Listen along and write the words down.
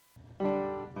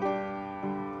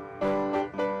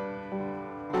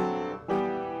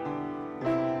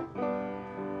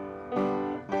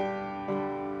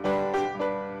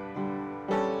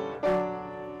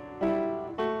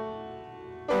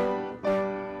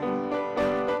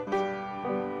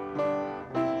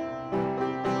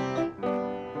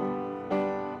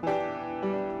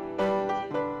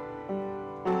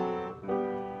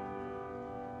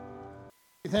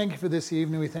thank you for this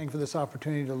evening. We thank you for this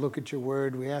opportunity to look at your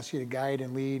word. We ask you to guide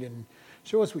and lead and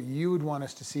show us what you would want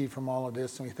us to see from all of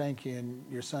this. And we thank you in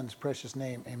your son's precious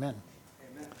name. Amen.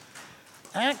 Amen.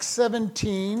 Acts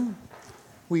 17,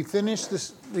 we finished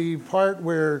the part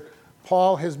where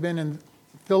Paul has been in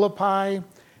Philippi.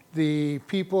 The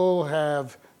people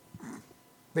have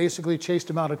basically chased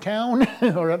him out of town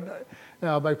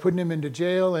by putting him into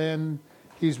jail, and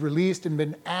he's released and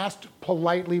been asked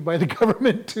politely by the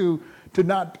government to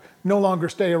no longer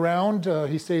stay around.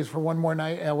 He stays for one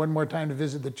more time to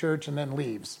visit the church and then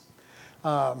leaves.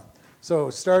 So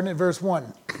starting at verse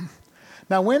 1.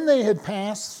 Now when they had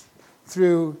passed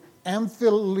through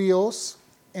Amphilos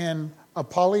and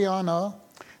Apollonia,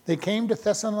 they came to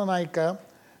Thessalonica,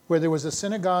 where there was a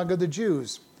synagogue of the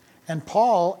Jews. And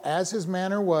Paul, as his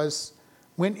manner was,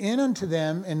 went in unto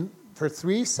them and for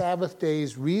 3 Sabbath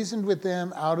days reasoned with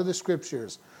them out of the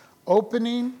Scriptures,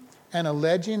 opening and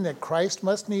alleging that Christ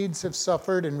must needs have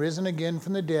suffered and risen again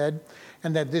from the dead,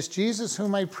 and that this Jesus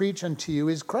whom I preach unto you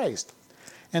is Christ.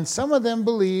 And some of them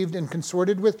believed and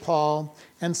consorted with Paul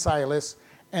and Silas,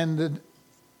 and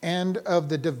of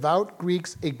the devout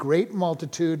Greeks a great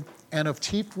multitude, and of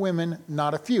chief women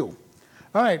not a few.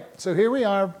 All right, so here we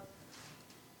are.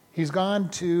 He's gone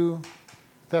to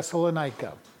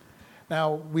Thessalonica.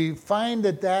 Now, we find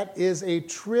that is a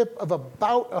trip of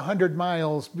about 100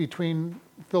 miles between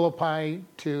Philippi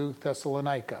to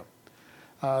Thessalonica.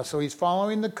 So he's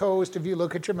following the coast. If you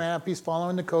look at your map, he's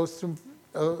following the coast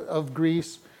of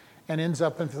Greece and ends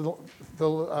up in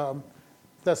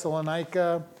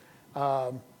Thessalonica.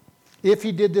 If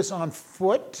he did this on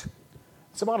foot,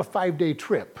 it's about a 5-day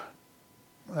trip.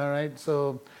 All right,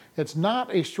 so it's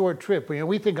not a short trip.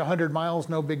 We think 100 miles,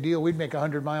 no big deal. We'd make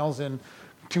 100 miles in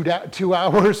 2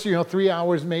 hours, 3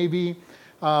 hours maybe.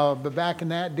 But back in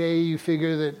that day, you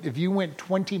figure that if you went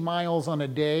 20 miles on a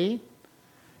day,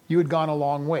 you had gone a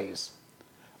long ways.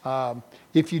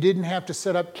 If you didn't have to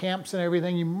set up camps and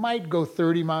everything, you might go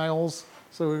 30 miles.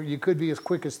 So you could be as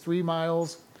quick as 3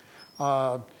 miles.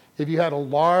 If you had a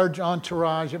large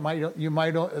entourage,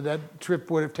 that trip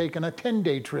would have taken a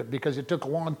 10-day trip because it took a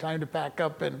long time to pack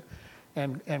up and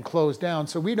close down.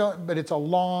 So but it's a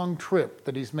long trip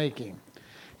that he's making.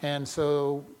 And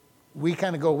so we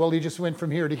kind of go, well, he just went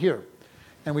from here to here.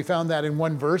 And we found that in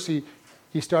one verse. He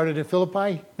started in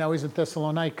Philippi, now he's in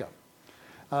Thessalonica.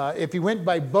 If he went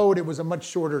by boat, it was a much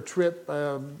shorter trip,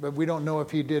 but we don't know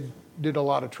if he did a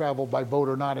lot of travel by boat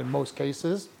or not in most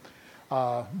cases.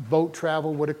 Boat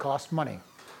travel would have cost money.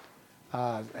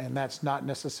 And that's not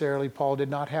necessarily, Paul did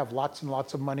not have lots and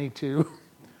lots of money to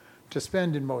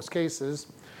spend in most cases.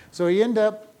 So he ended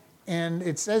up, and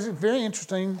it says it's very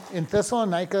interesting, in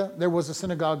Thessalonica, there was a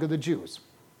synagogue of the Jews.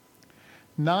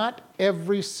 Not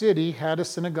every city had a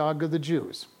synagogue of the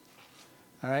Jews.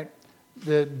 All right?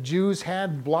 The Jews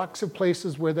had blocks of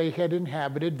places where they had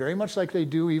inhabited, very much like they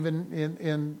do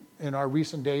even in our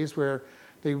recent days, where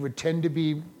they would tend to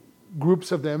be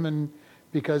groups of them, and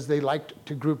because they liked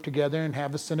to group together and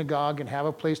have a synagogue and have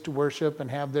a place to worship and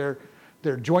have their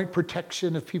joint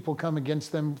protection if people come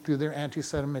against them through their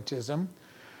anti-Semitism.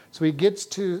 So he gets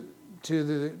to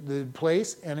the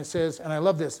place, and it says, and I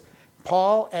love this,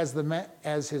 Paul as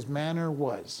his manner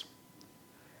was.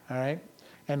 All right?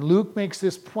 And Luke makes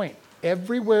this point.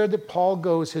 Everywhere that Paul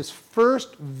goes, his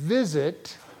first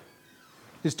visit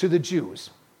is to the Jews.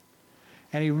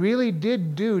 And he really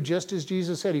did do just as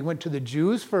Jesus said. He went to the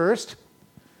Jews first,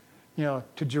 to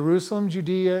Jerusalem,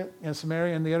 Judea, and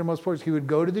Samaria, and the uttermost parts. He would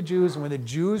go to the Jews, and when the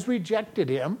Jews rejected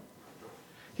him,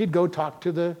 he'd go talk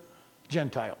to the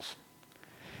Gentiles.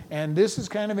 And this is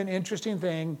kind of an interesting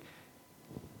thing,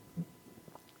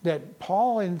 that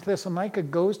Paul in Thessalonica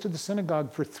goes to the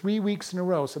synagogue for 3 weeks in a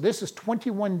row. So this is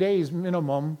 21 days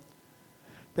minimum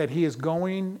that he is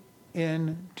going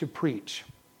in to preach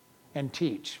and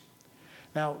teach.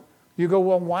 Now, you go,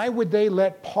 well, why would they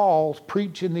let Paul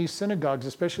preach in these synagogues,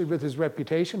 especially with his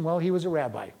reputation? Well, he was a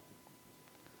rabbi.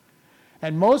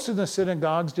 And most of the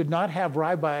synagogues did not have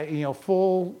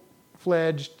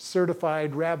full-fledged,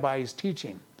 certified rabbis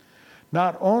teaching.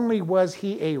 Not only was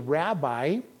he a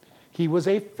rabbi, he was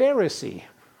a Pharisee.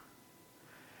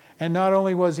 And not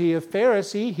only was he a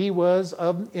Pharisee, he was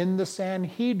in the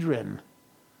Sanhedrin,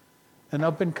 an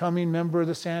up-and-coming member of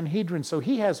the Sanhedrin. So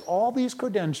he has all these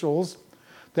credentials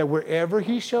that wherever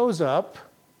he shows up,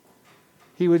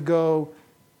 he would go,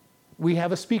 we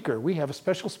have a speaker. We have a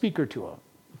special speaker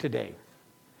today.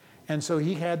 And so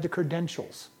he had the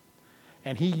credentials,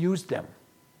 and he used them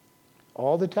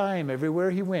all the time.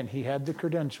 Everywhere he went, he had the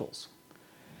credentials.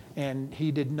 And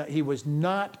he was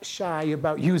not shy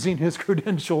about using his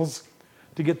credentials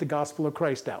to get the gospel of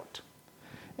Christ out.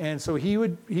 And so he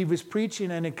was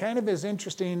preaching, and it kind of is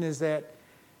interesting is that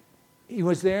he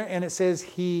was there, and it says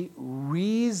he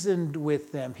reasoned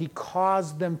with them. He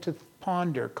caused them to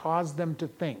ponder, caused them to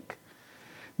think.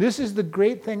 This is the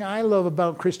great thing I love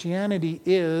about Christianity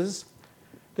is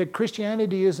that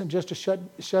Christianity isn't just to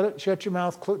shut your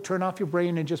mouth, turn off your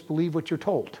brain, and just believe what you're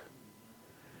told.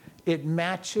 It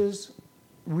matches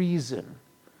reason.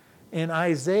 In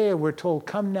Isaiah, we're told,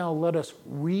 "Come now, let us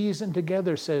reason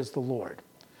together," says the Lord.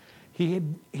 He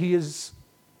is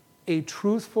a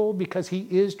truthful, because he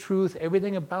is truth.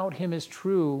 Everything about him is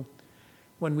true.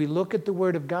 When we look at the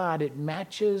Word of God, it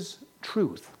matches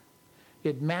truth.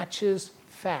 It matches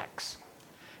facts.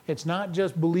 It's not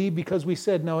just believe because we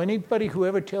said. Now, anybody who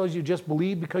ever tells you just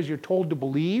believe because you're told to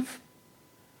believe,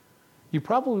 you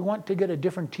probably want to get a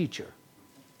different teacher.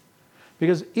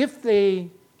 Because if they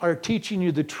are teaching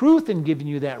you the truth and giving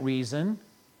you that reason,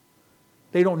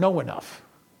 they don't know enough.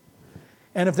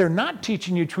 And if they're not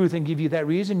teaching you truth and give you that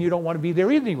reason, you don't want to be there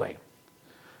anyway.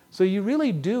 So you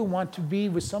really do want to be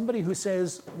with somebody who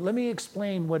says, let me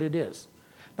explain what it is.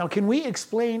 Now, can we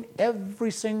explain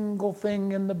every single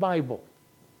thing in the Bible?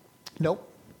 Nope.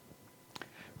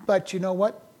 But you know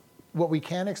what? What we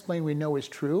can explain, we know is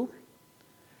true.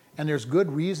 And there's good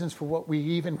reasons for what we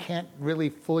even can't really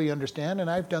fully understand.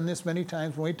 And I've done this many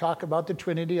times. When we talk about the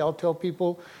Trinity, I'll tell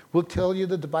people, we'll tell you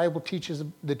that the Bible teaches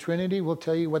the Trinity. We'll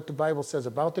tell you what the Bible says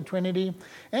about the Trinity.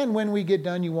 And when we get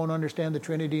done, you won't understand the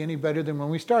Trinity any better than when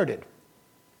we started.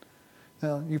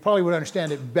 Now, you probably would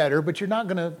understand it better, but you're not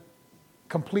going to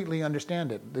completely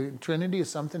understand it. The Trinity is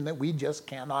something that we just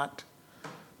cannot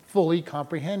fully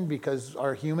comprehend because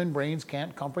our human brains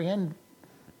can't comprehend.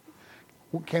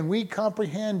 Can we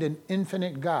comprehend an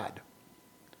infinite God?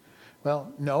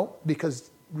 Well, no, because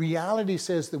reality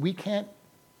says that we can't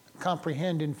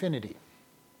comprehend infinity.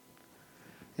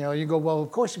 You know, you go, well,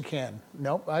 of course you can.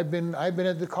 Nope, I've been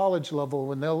at the college level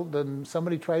when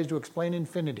somebody tries to explain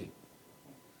infinity.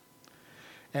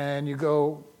 And you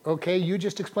go, okay, you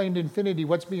just explained infinity,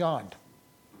 what's beyond?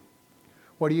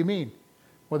 What do you mean?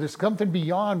 Well, there's something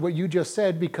beyond what you just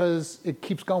said because it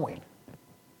keeps going.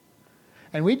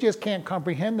 And we just can't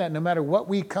comprehend that. No matter what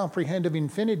we comprehend of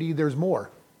infinity, there's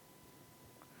more.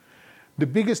 The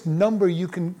biggest number you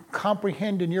can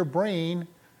comprehend in your brain,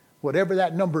 whatever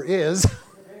that number is,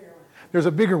 there's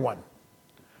a bigger one.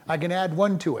 I can add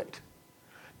 1 to it.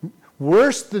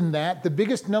 Worse than that, the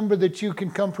biggest number that you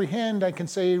can comprehend, I can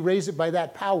say raise it by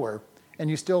that power, and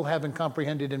you still haven't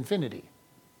comprehended infinity.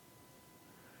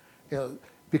 You know,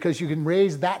 because you can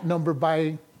raise that number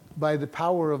by the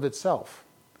power of itself.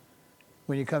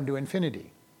 When you come to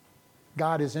infinity,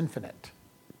 God is infinite.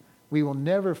 We will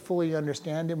never fully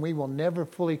understand him. We will never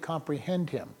fully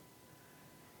comprehend him.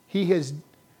 He has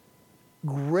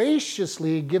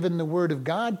graciously given the Word of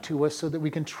God to us so that we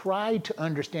can try to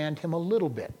understand him a little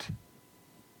bit.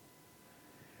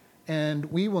 And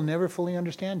we will never fully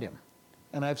understand him.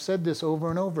 And I've said this over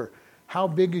and over. How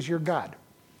big is your God?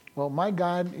 Well, my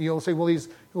God, you'll say, well, he's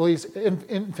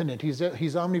infinite.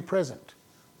 He's omnipresent.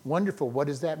 Wonderful. What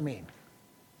does that mean?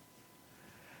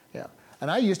 Yeah. And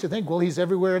I used to think, well, he's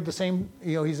everywhere at the same,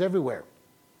 he's everywhere.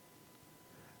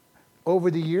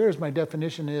 Over the years, my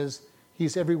definition is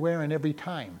he's everywhere and every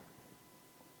time,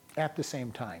 at the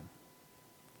same time.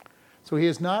 So he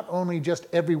is not only just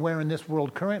everywhere in this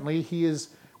world currently, he is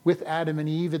with Adam and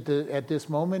Eve at this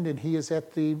moment, and he is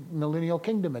at the millennial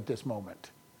kingdom at this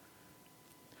moment.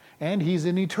 And he's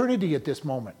in eternity at this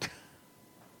moment.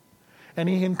 And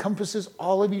he encompasses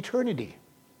all of eternity.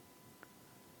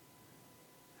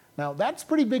 Now, that's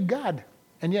pretty big God,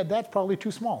 and yet that's probably too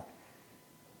small.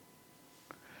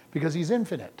 Because he's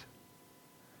infinite.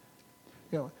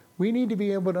 We need to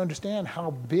be able to understand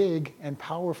how big and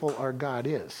powerful our God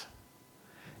is.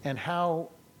 And how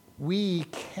we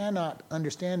cannot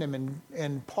understand him.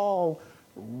 And Paul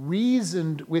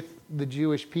reasoned with the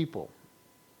Jewish people.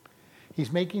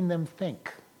 He's making them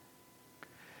think.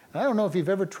 And I don't know if you've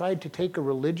ever tried to take a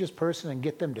religious person and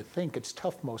get them to think. It's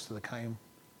tough most of the time.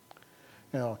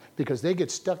 Because they get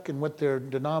stuck in what their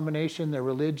denomination, their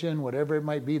religion, whatever it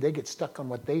might be, they get stuck on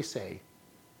what they say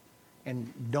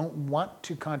and don't want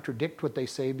to contradict what they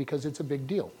say because it's a big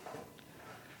deal.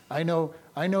 I know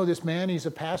this man, he's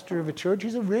a pastor of a church.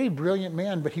 He's a very brilliant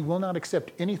man, but he will not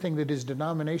accept anything that his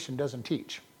denomination doesn't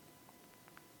teach.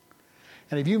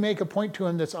 And if you make a point to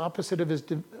him that's opposite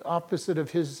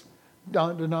of his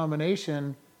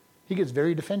denomination, he gets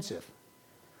very defensive.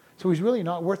 So he's really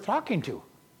not worth talking to.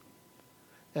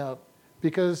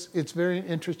 Because it's a very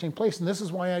interesting place. And this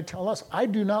is why I tell us, I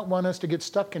do not want us to get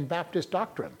stuck in Baptist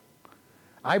doctrine.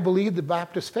 I believe the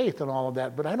Baptist faith and all of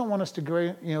that, but I don't want us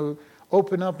to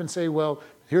open up and say, well,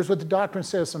 here's what the doctrine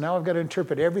says, so now I've got to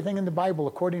interpret everything in the Bible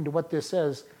according to what this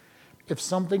says. If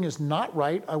something is not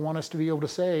right, I want us to be able to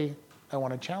say, I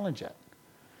want to challenge that.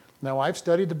 Now, I've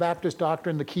studied the Baptist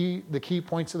doctrine, the key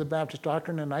points of the Baptist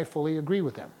doctrine, and I fully agree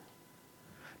with them.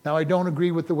 Now, I don't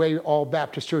agree with the way all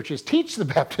Baptist churches teach the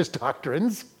Baptist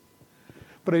doctrines,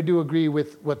 but I do agree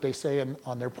with what they say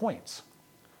on their points.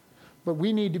 But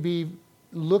we need to be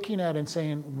looking at and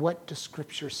saying, what does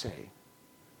Scripture say?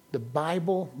 The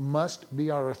Bible must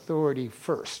be our authority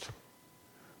first.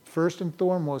 First and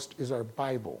foremost is our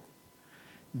Bible.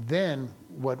 Then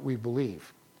what we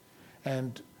believe.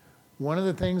 And one of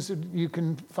the things that you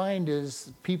can find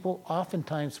is people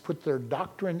oftentimes put their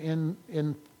doctrine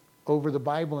in over the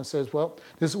Bible and says, well,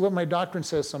 this is what my doctrine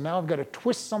says, so now I've got to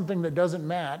twist something that doesn't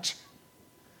match.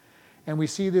 And we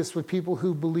see this with people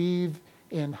who believe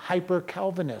in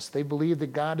hyper-Calvinists. They believe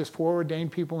that God has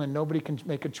foreordained people and nobody can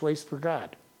make a choice for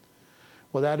God.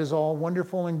 Well, that is all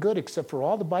wonderful and good, except for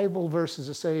all the Bible verses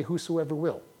that say, whosoever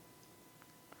will.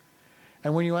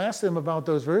 And when you ask them about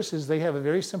those verses, they have a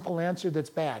very simple answer that's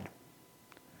bad.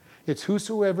 It's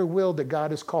whosoever will that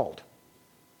God has called.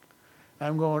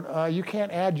 I'm going, you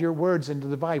can't add your words into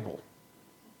the Bible.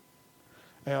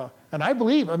 And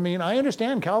I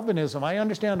understand Calvinism. I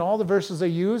understand all the verses they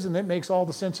use, and that makes all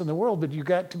the sense in the world, but you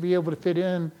got to be able to fit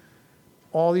in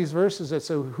all these verses that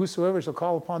say, whosoever shall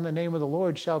call upon the name of the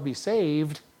Lord shall be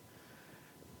saved.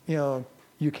 You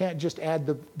can't just add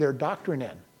their doctrine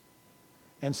in.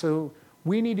 And so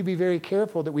we need to be very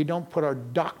careful that we don't put our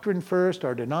doctrine first,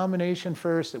 our denomination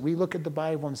first, that we look at the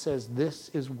Bible and says, this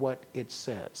is what it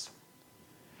says,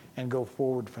 and go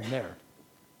forward from there.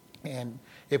 And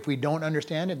if we don't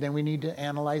understand it, then we need to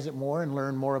analyze it more and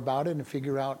learn more about it and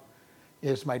figure out,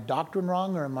 is my doctrine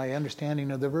wrong or am my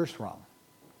understanding of the verse wrong?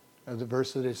 Or the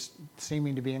verse that is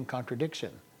seeming to be in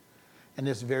contradiction. And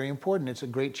it's very important. It's a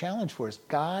great challenge for us.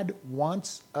 God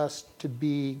wants us to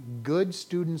be good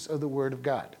students of the Word of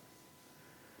God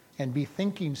and be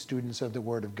thinking students of the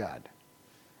Word of God.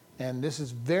 And this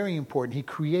is very important. He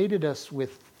created us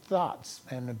with thoughts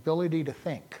and ability to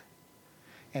think.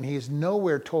 And he has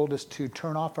nowhere told us to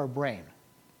turn off our brain.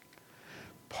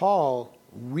 Paul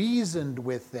reasoned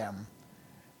with them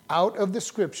out of the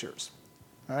Scriptures.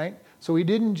 All right? So he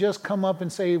didn't just come up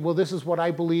and say, well, this is what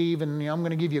I believe, and I'm going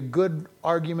to give you good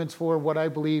arguments for what I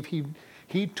believe.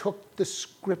 He took the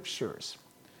Scriptures.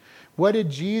 What did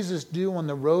Jesus do on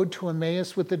the road to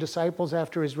Emmaus with the disciples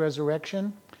after his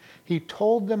resurrection? He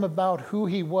told them about who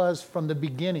he was from the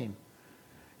beginning.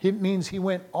 It means he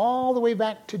went all the way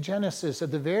back to Genesis,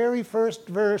 at the very first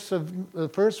verse of the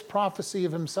first prophecy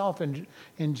of himself in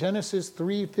Genesis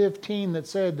 3:15, that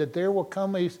said that there will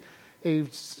come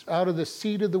out of the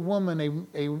seed of the woman,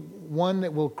 a one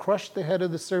that will crush the head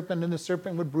of the serpent, and the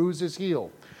serpent would bruise his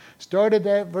heel. Started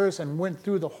that verse and went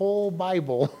through the whole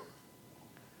Bible,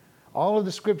 all of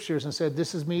the Scriptures, and said,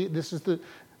 this is me, this is the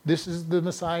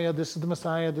Messiah, this is the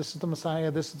Messiah, this is the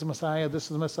Messiah, this is the Messiah, this is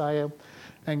the Messiah.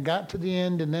 And got to the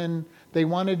end, and then they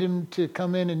wanted him to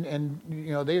come in and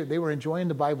they were enjoying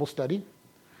the Bible study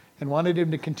and wanted him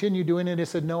to continue doing it. He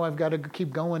said, no, I've got to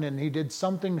keep going. And he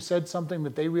said something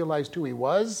that they realized who he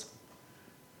was,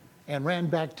 and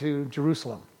ran back to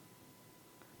Jerusalem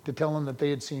to tell them that they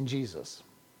had seen Jesus.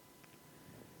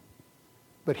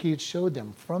 But he had showed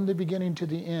them from the beginning to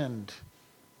the end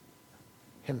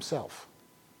himself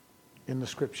in the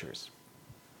Scriptures.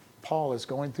 Paul is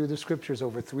going through the Scriptures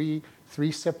over three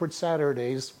separate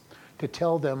Saturdays to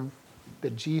tell them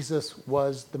that Jesus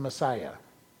was the Messiah.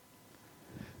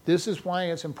 This is why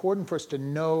it's important for us to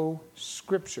know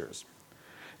Scriptures.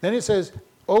 Then it says,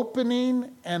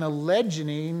 opening and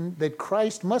alleging that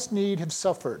Christ must need have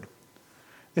suffered.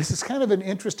 This is kind of an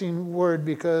interesting word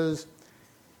because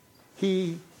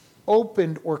he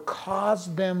opened or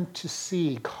caused them to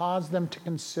see, caused them to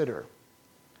consider.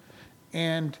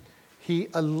 And he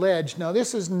alleged, now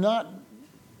this is not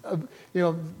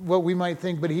what we might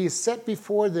think, but he set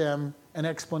before them an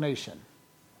explanation,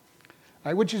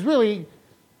 right, which is really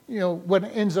what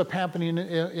ends up happening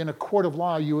in a court of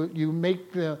law.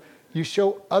 You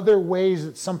show other ways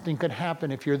that something could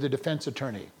happen if you're the defense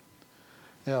attorney.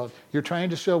 You're trying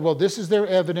to show, well, this is their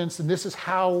evidence and this is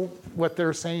how what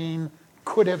they're saying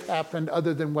could have happened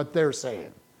other than what they're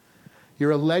saying.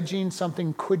 You're alleging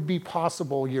something could be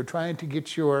possible. You're trying to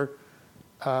get your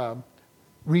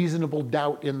reasonable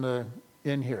doubt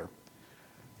in here.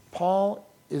 Paul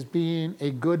is being a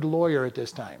good lawyer at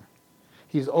this time.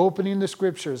 He's opening the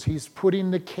Scriptures. He's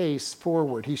putting the case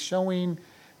forward. He's showing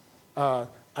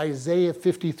Isaiah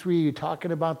 53,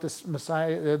 talking about this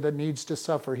Messiah that needs to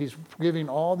suffer. He's giving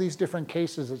all these different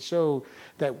cases that show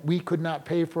that we could not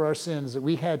pay for our sins, that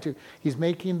we had to. He's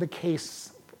making the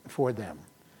case for them.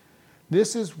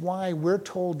 This is why we're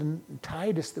told in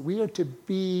Titus that we are to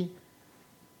be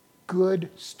good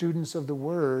students of the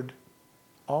Word,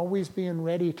 always being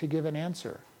ready to give an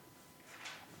answer.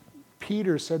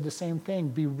 Peter said the same thing,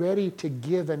 be ready to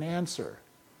give an answer.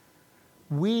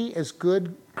 We as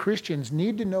good Christians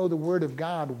need to know the Word of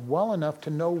God well enough to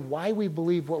know why we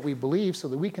believe what we believe so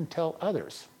that we can tell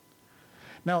others.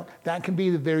 Now, that can be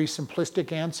the very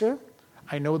simplistic answer.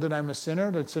 I know that I'm a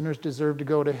sinner, that sinners deserve to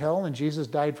go to hell, and Jesus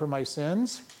died for my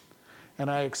sins.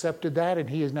 And I accepted that, and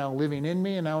He is now living in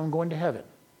me, and now I'm going to heaven.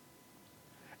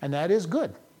 And that is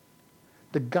good.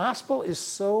 The gospel is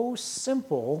so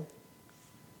simple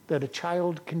that a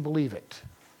child can believe it.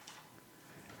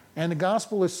 And the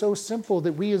gospel is so simple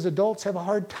that we as adults have a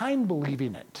hard time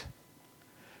believing it,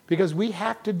 because we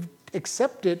have to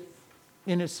accept it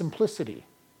in its simplicity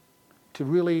to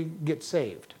really get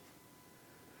saved.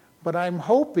 But I'm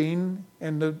hoping,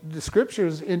 and the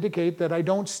scriptures indicate, that I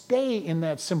don't stay in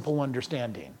that simple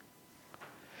understanding,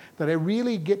 that I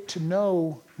really get to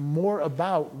know more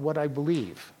about what I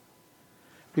believe.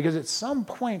 Because at some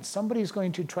point, somebody's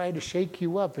going to try to shake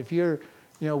you up if you're,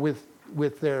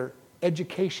 with their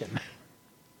education.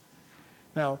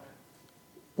 Now,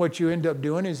 what you end up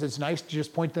doing is it's nice to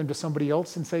just point them to somebody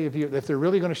else and say, if they're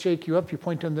really going to shake you up, you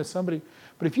point them to somebody.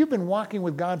 But if you've been walking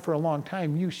with God for a long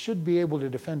time, you should be able to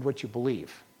defend what you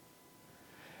believe.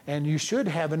 And you should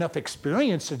have enough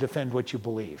experience to defend what you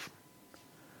believe.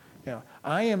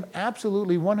 I am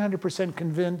absolutely 100%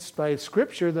 convinced by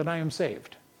Scripture that I am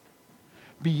saved.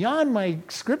 Beyond my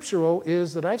scriptural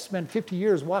is that I've spent 50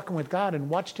 years walking with God and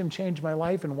watched Him change my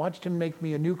life and watched Him make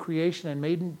me a new creation and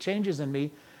made changes in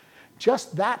me.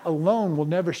 Just that alone will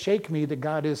never shake me that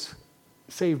God has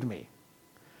saved me,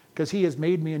 because He has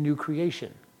made me a new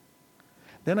creation.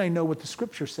 Then I know what the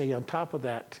scriptures say on top of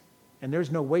that, and there's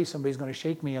no way somebody's going to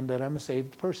shake me on that I'm a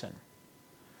saved person.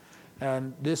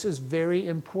 And this is very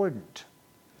important.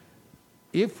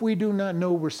 If we do not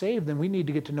know we're saved, then we need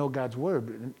to get to know God's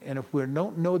Word. And if we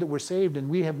don't know that we're saved and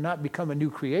we have not become a new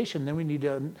creation, then we need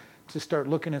to start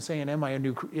looking and saying, am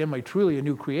I truly a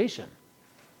new creation?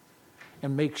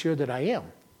 And make sure that I am.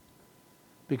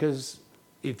 Because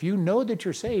if you know that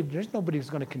you're saved, there's nobody who's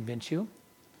going to convince you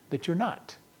that you're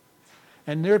not.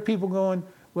 And there are people going,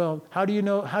 well, how do you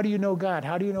know God?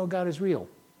 How do you know God is real?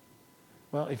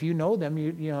 Well, if you know them,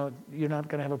 you're not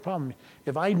going to have a problem.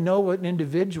 If I know an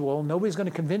individual, nobody's going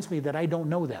to convince me that I don't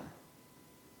know them.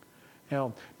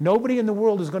 Nobody in the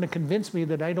world is going to convince me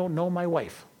that I don't know my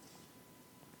wife.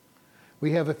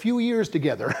 We have a few years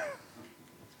together.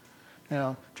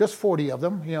 Just 40 of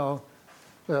them.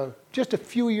 Just a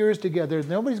few years together.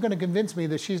 Nobody's going to convince me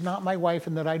that she's not my wife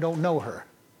and that I don't know her.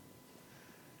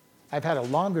 I've had a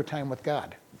longer time with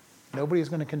God. Nobody's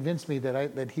going to convince me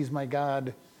that He's my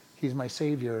God, He's my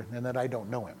Savior, and that I don't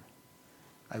know Him.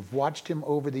 I've watched Him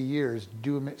over the years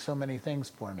do so many things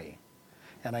for me,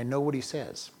 and I know what He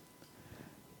says.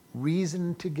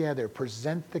 Reason together,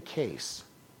 present the case,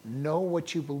 know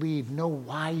what you believe, know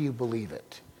why you believe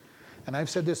it. And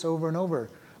I've said this over and over.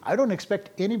 I don't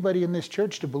expect anybody in this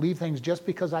church to believe things just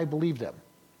because I believe them.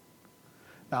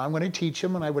 Now, I'm going to teach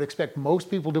them, and I would expect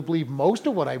most people to believe most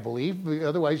of what I believe,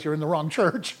 otherwise you're in the wrong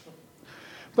church.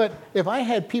 But if I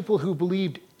had people who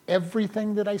believed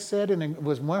everything that I said and it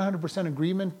was 100%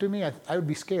 agreement to me, I would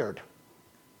be scared.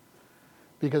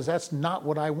 Because that's not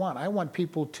what I want. I want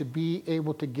people to be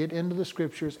able to get into the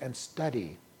scriptures and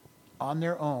study on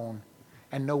their own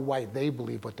and know why they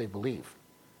believe what they believe.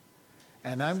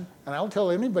 And I'll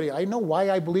tell anybody, I know why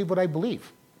I believe what I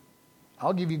believe.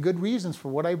 I'll give you good reasons for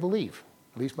what I believe,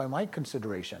 at least by my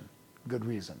consideration, good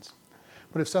reasons.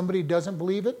 But if somebody doesn't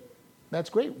believe it, that's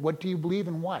great. What do you believe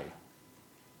and why?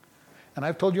 And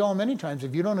I've told you all many times,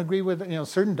 if you don't agree with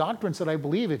certain doctrines that I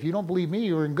believe, if you don't believe me,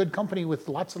 you're in good company with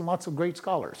lots and lots of great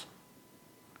scholars.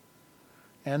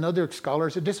 And other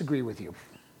scholars that disagree with you.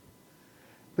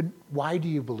 But why do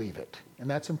you believe it? And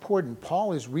that's important.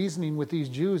 Paul is reasoning with these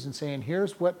Jews and saying,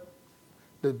 here's what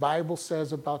the Bible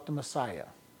says about the Messiah.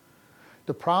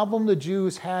 The problem the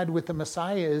Jews had with the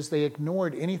Messiah is they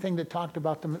ignored anything that talked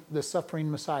about the suffering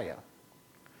Messiah.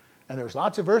 And there's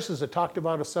lots of verses that talked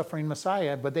about a suffering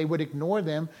Messiah, but they would ignore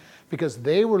them because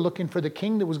they were looking for the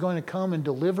king that was going to come and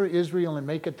deliver Israel and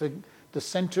make it the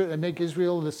center, and make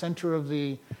Israel the center of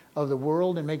the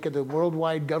world and make it the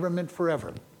worldwide government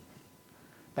forever.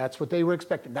 That's what they were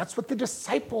expecting. That's what the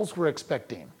disciples were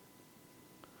expecting.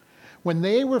 When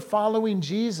they were following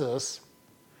Jesus,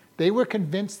 They were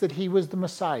convinced that he was the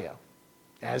Messiah,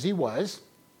 as he was,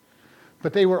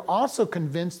 but they were also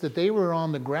convinced that they were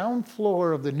on the ground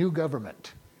floor of the new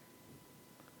government.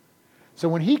 So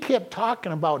when he kept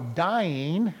talking about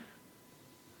dying,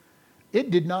 it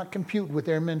did not compute with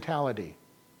their mentality.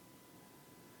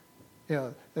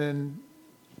 And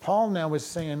Paul now was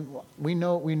saying, we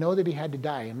know that he had to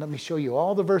die, and let me show you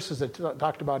all the verses that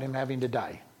talked about him having to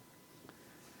die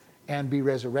and be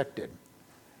resurrected.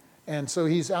 And so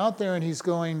he's out there and he's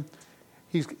going,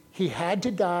 he had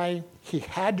to die, he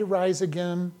had to rise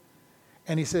again,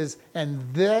 and he says, and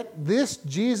that this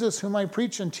Jesus whom I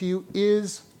preach unto you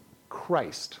is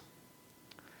Christ.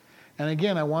 And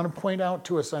again, I want to point out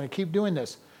to us, and I keep doing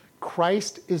this,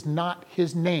 Christ is not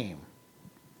his name.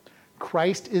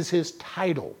 Christ is his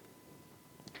title.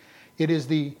 It is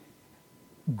the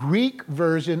Greek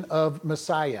version of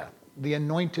Messiah, the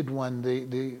anointed one.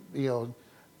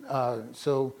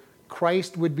 So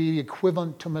Christ would be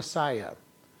equivalent to Messiah.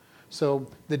 So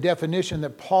the definition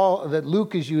that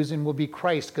Luke is using will be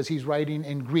Christ because he's writing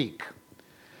in Greek.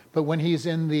 But when he's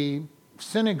in the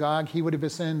synagogue, he would have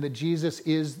been saying that Jesus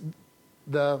is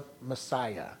the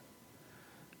Messiah.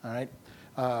 All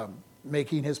right,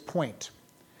 making his point.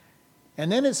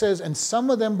 And then it says, and some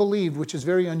of them believed, which is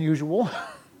very unusual.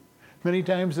 Many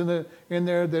times in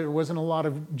there wasn't a lot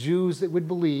of Jews that would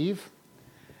believe.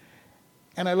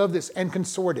 And I love this, and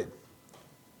consorted.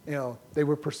 They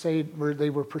were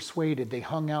persuaded. They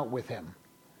hung out with him.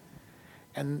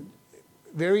 And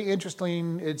very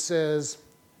interesting, it says,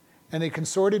 and they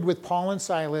consorted with Paul and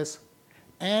Silas,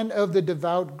 and of the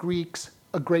devout Greeks,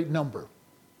 a great number.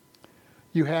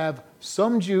 You have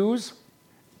some Jews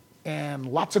and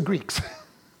lots of Greeks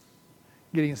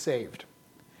getting saved.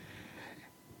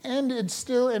 And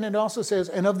it also says,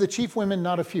 and of the chief women,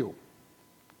 not a few,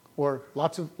 or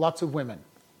lots of women.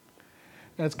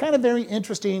 And it's kind of very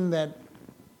interesting that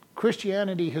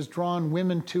Christianity has drawn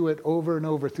women to it over and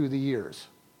over through the years.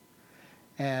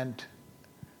 And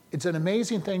it's an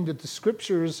amazing thing that the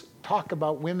scriptures talk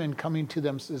about women coming to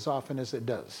them as often as it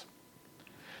does.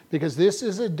 Because this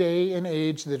is a day and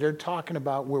age that they're talking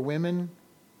about where women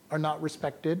are not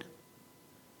respected,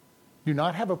 do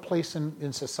not have a place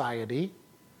in society.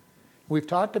 We've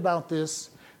talked about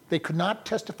this. They could not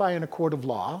testify in a court of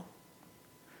law.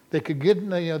 They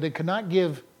could not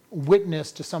give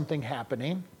witness to something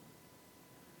happening.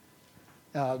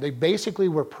 They basically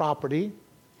were property.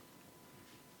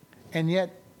 And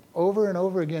yet, over and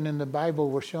over again in the Bible,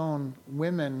 we're shown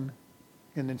women,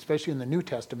 and especially in the New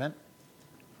Testament,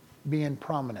 being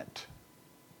prominent.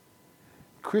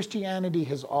 Christianity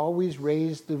has always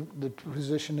raised the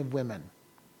position of women.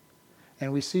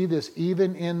 And we see this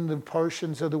even in the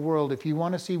portions of the world. If you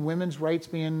want to see women's rights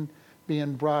being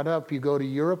brought up, you go to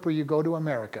Europe or you go to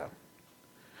America.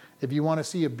 If you want to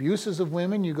see abuses of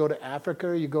women, you go to Africa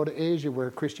or you go to Asia, where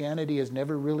Christianity has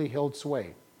never really held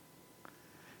sway.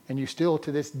 And you still,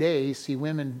 to this day, see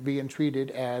women being treated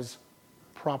as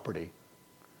property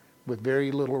with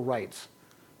very little rights.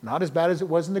 Not as bad as it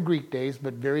was in the Greek days,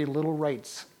 but very little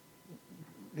rights,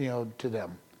 to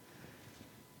them.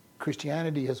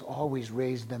 Christianity has always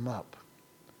raised them up.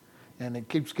 And it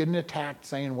keeps getting attacked,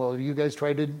 saying, well, you guys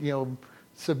try to,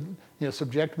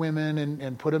 subject women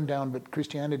and put them down, but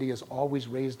Christianity has always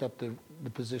raised up the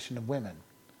position of women.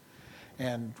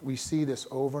 And we see this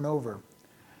over and over.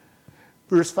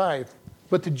 Verse 5,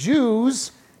 but the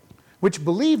Jews, which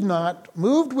believed not,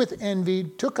 moved with envy,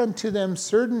 took unto them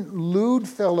certain lewd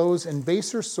fellows and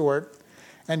baser sort,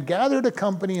 and gathered a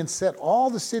company and set all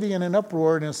the city in an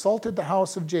uproar, and assaulted the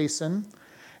house of Jason,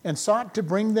 and sought to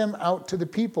bring them out to the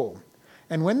people.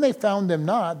 And when they found them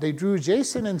not, they drew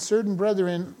Jason and certain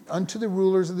brethren unto the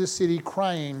rulers of the city,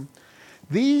 crying,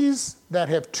 these that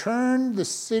have turned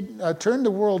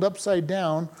the world upside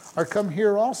down are come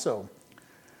here also,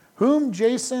 whom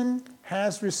Jason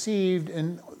has received,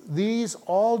 and these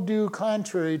all do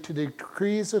contrary to the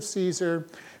decrees of Caesar,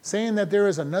 saying that there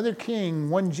is another king,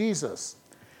 one Jesus.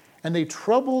 And they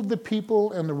troubled the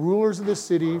people and the rulers of the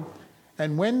city.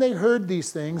 And when they heard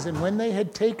these things, and when they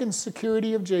had taken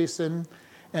security of Jason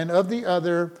and of the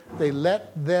other, they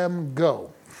let them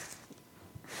go.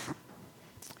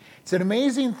 It's an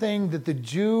amazing thing that the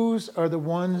Jews are the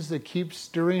ones that keep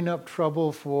stirring up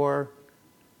trouble for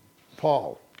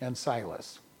Paul and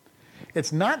Silas.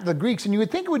 It's not the Greeks, and you would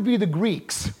think it would be the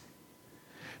Greeks.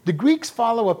 The Greeks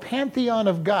follow a pantheon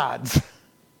of gods.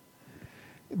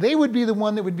 They would be the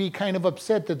one that would be kind of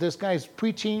upset that this guy's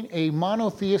preaching a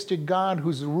monotheistic God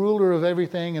who's the ruler of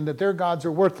everything and that their gods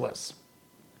are worthless.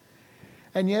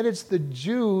 And yet it's the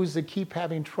Jews that keep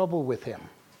having trouble with him.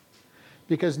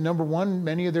 Because number one,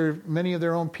 many of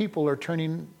their own people are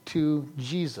turning to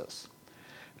Jesus.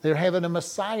 They're having a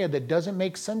Messiah that doesn't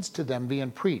make sense to them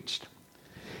being preached.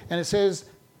 And it says,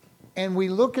 and we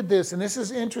look at this, and this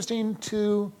is interesting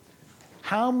to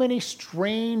how many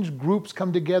strange groups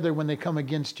come together when they come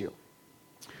against you.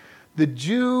 The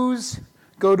Jews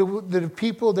go to the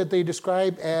people that they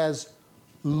describe as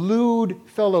lewd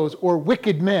fellows or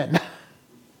wicked men.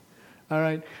 All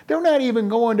right. They're not even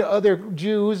going to other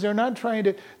Jews. They're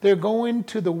going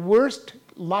to the worst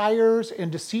liars and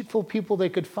deceitful people they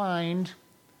could find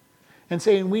and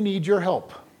saying, we need your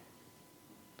help.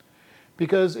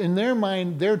 Because in their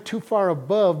mind, they're too far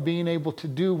above being able to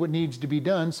do what needs to be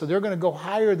done, so they're going to go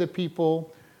hire the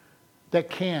people that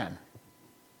can.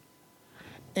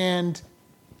 And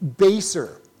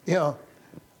baser,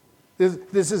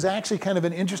 this is actually kind of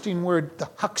an interesting word, the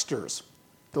hucksters,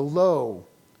 the low,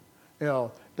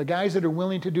 the guys that are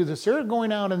willing to do this. They're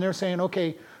going out and they're saying,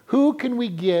 okay, who can we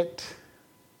get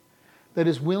that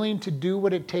is willing to do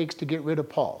what it takes to get rid of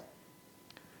Paul?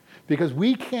 Because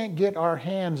we can't get our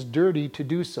hands dirty to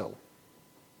do so.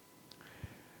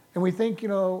 And we think,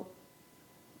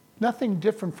 nothing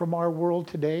different from our world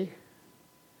today.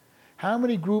 How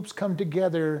many groups come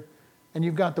together and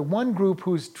you've got the one group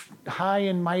who's high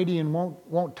and mighty and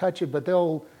won't touch it, but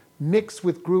they'll mix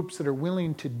with groups that are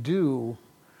willing to do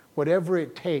whatever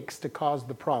it takes to cause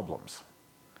the problems.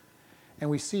 And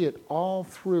we see it all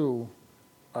through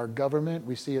our government.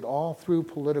 We see it all through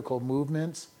political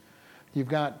movements. You've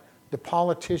got the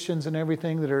politicians and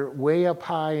everything that are way up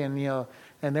high and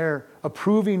they're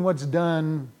approving what's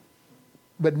done,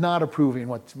 but not approving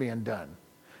what's being done.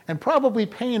 And probably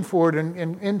paying for it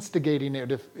and instigating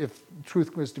it if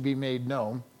truth was to be made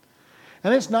known.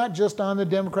 And it's not just on the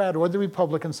Democrat or the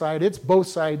Republican side, it's both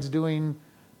sides doing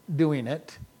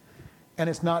it. And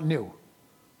it's not new.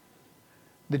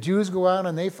 The Jews go out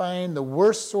and they find the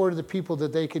worst sort of the people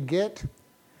that they could get.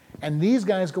 And these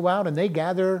guys go out and they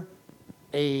gather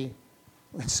it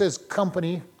says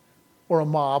company or a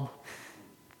mob.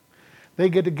 They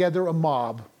get together a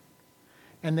mob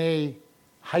and they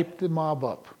hype the mob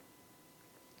up.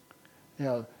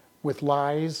 With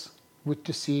lies, with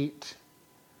deceit,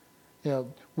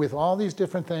 with all these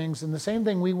different things. And the same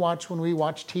thing we watch when we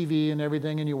watch TV and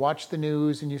everything, and you watch the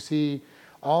news and you see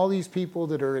all these people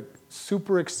that are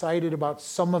super excited about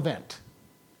some event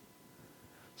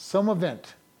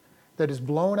that is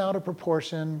blown out of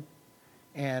proportion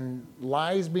and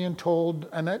lies being told,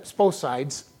 and that's both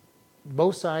sides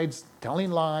telling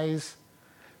lies,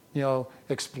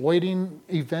 exploiting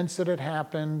events that had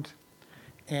happened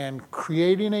and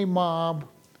creating a mob,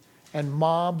 and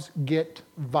mobs get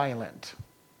violent.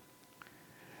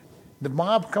 The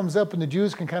mob comes up and the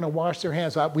Jews can kind of wash their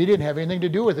hands off. We didn't have anything to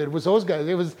do with it. It was those guys.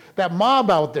 It was that mob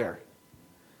out there.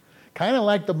 Kind of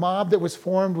like the mob that was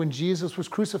formed when Jesus was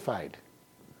crucified.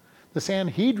 The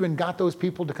Sanhedrin got those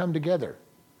people to come together.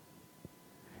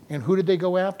 And who did they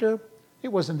go after? It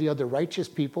wasn't the other righteous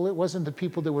people. It wasn't the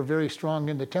people that were very strong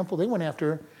in the temple. They went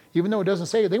after, even though it doesn't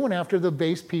say it, they went after the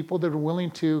base people that were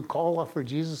willing to call for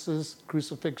Jesus'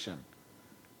 crucifixion.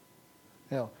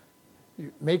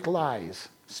 Make lies,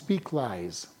 speak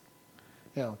lies.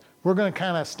 We're going to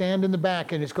kind of stand in the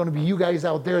back, and it's going to be you guys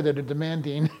out there that are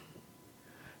demanding,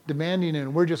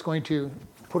 and we're just going to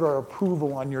put our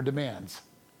approval on your demands.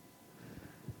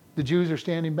 The Jews are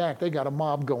standing back. They got a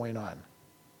mob going on.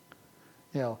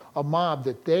 A mob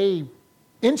that they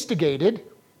instigated.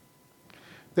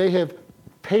 They have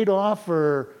paid off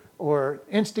or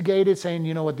instigated, saying,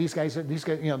 these guys,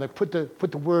 they put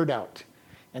the word out,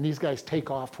 and these guys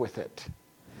take off with it.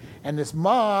 And this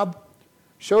mob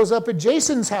shows up at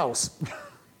Jason's house.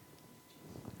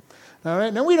 All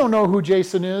right, now we don't know who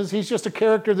Jason is. He's just a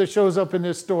character that shows up in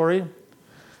this story.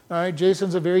 All right,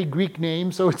 Jason's a very Greek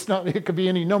name, so it could be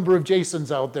any number of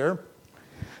Jasons out there.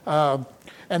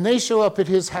 And they show up at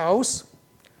his house.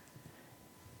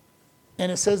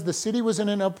 And it says the city was in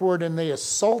an uproar, and they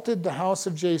assaulted the house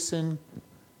of Jason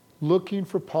looking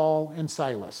for Paul and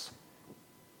Silas.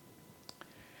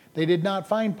 They did not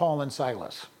find Paul and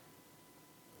Silas.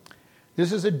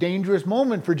 This is a dangerous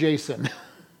moment for Jason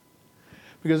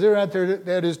because they're out there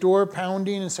at his door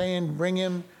pounding and saying, bring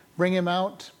him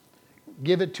out,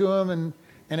 give it to him.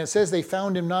 And it says they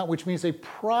found him not, which means they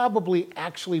probably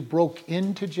actually broke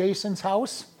into Jason's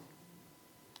house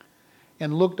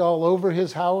and looked all over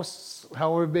his house,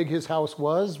 however big his house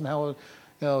was.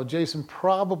 Jason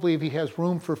probably, if he has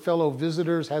room for fellow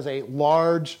visitors, has a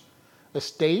large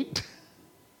estate.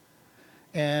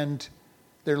 And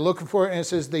they're looking for it, and it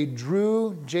says they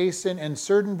drew Jason and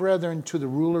certain brethren to the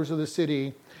rulers of the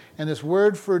city. And this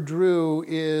word for drew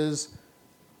is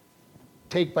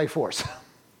take by force.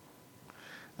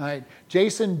 All right.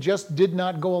 Jason just did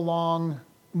not go along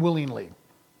willingly.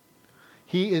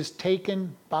 He is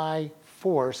taken by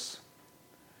force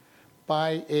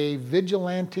by a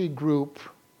vigilante group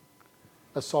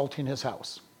assaulting his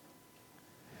house.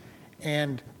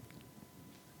 And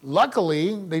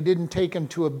luckily, they didn't take him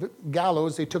to a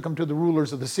gallows, they took him to the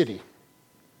rulers of the city.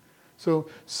 So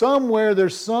somewhere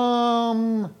there's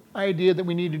some idea that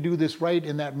we need to do this right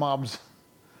in that mob's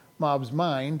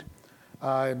mind.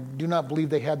 I do not believe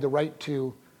they had the right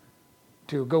to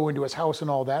go into his house and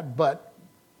all that,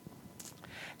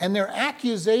 and their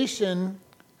accusation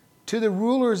to the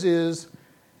rulers is,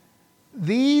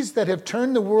 these that have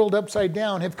turned the world upside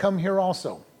down have come here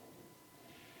also.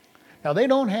 Now, they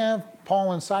don't have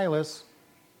Paul and Silas,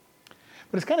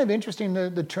 but it's kind of interesting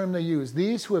the term they use,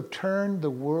 these who have turned the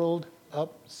world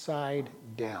upside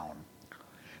down.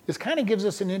 This kind of gives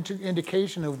us an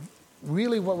indication of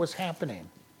really what was happening.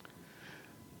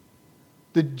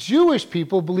 The Jewish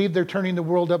people believe they're turning the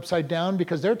world upside down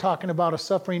because they're talking about a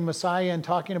suffering Messiah and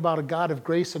talking about a God of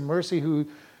grace and mercy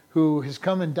who has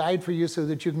come and died for you so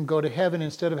that you can go to heaven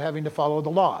instead of having to follow the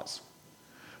laws.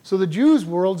 So the Jews'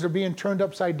 worlds are being turned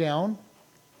upside down.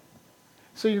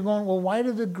 So you're going, well, why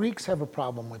do the Greeks have a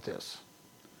problem with this?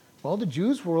 Well,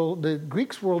 the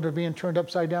Greeks' world are being turned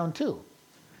upside down too.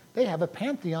 They have a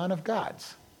pantheon of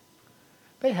gods.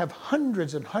 They have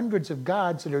hundreds and hundreds of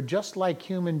gods that are just like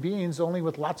human beings, only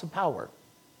with lots of power.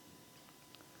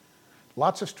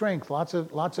 Lots of strength, lots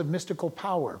of mystical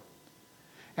power.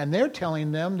 And they're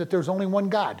telling them that there's only one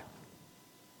God.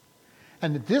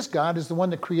 And that this God is the one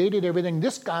that created everything.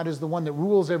 This God is the one that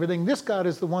rules everything. This God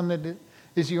is the one that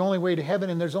is the only way to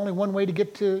heaven. And there's only one way to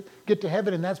get to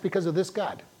heaven, and that's because of this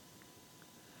God.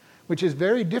 Which is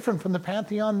very different from the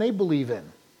pantheon they believe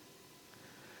in.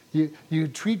 You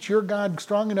treat your God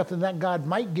strong enough, and that God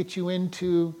might get you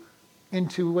into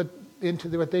what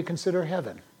they consider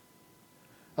heaven.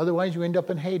 Otherwise, you end up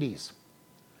in Hades,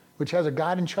 which has a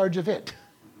God in charge of it.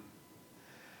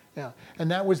 Yeah,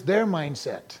 and that was their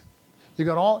mindset. You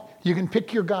can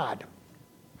pick your God,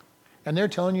 and they're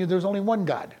telling you there's only one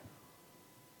God.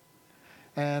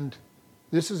 And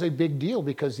this is a big deal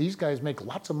because these guys make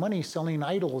lots of money selling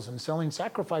idols and selling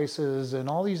sacrifices and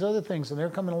all these other things. And they're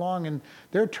coming along and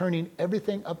they're turning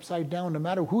everything upside down. No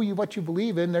matter what you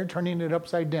believe in, they're turning it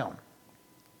upside down.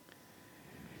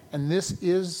 And this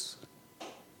is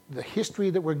the history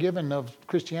that we're given of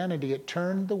Christianity. It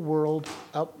turned the world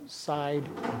upside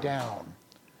down.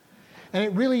 And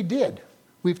it really did.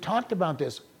 We've talked about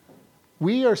this.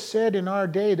 We are said in our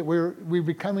day that we're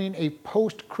becoming a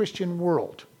post-Christian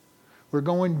world. We're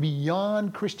going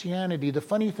beyond Christianity. The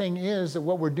funny thing is that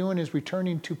what we're doing is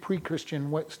returning to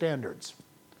pre-Christian standards.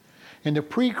 In the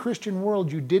pre-Christian world,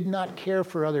 you did not care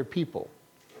for other people.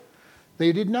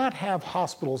 They did not have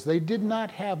hospitals. They did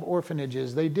not have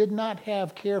orphanages. They did not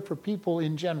have care for people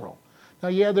in general. Now,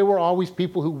 yeah, there were always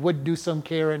people who would do some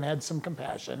care and had some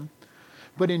compassion.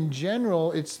 But in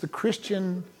general, it's the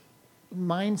Christian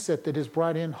mindset that has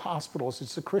brought in hospitals.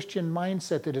 It's the Christian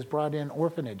mindset that has brought in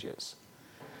orphanages.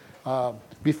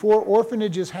 Before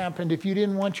orphanages happened, if you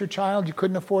didn't want your child, you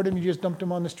couldn't afford him, you just dumped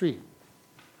him on the street.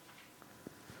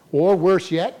 Or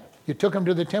worse yet, you took him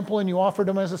to the temple and you offered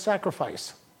him as a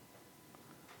sacrifice.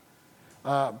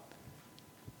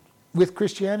 With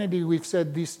Christianity, we've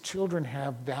said these children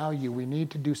have value. We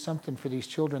need to do something for these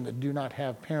children that do not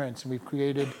have parents, and we've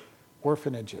created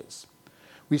orphanages.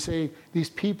 We say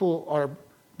these people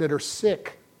that are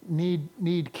sick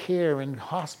need care, and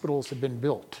hospitals have been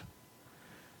built.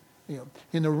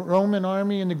 In the Roman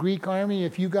army and the Greek army,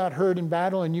 if you got hurt in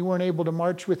battle and you weren't able to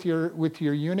march with your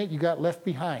unit, you got left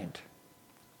behind.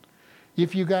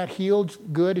 If you got healed,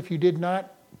 good. If you did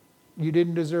not, you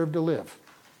didn't deserve to live.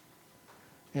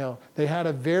 They had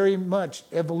a very much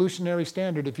evolutionary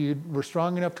standard. If you were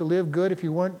strong enough to live, good. If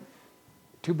you weren't,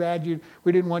 too bad.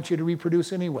 We didn't want you to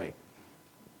reproduce anyway.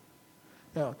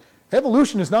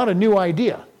 Evolution is not a new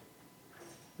idea.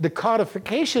 The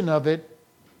codification of it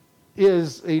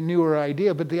is a newer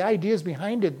idea, but the ideas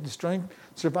behind it, the strength,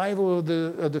 survival of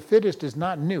the fittest, is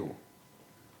not new.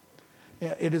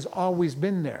 It has always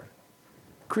been there.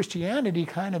 Christianity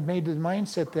kind of made the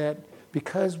mindset that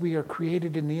because we are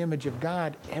created in the image of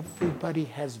God, everybody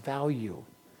has value.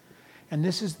 And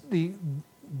this is the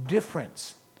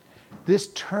difference. This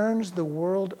turns the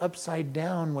world upside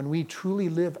down when we truly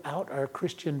live out our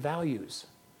Christian values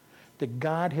that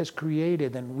God has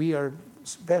created, and we are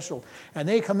special. And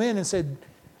they come in and said,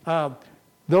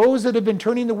 those that have been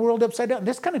turning the world upside down.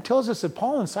 This kind of tells us that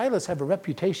Paul and Silas have a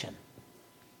reputation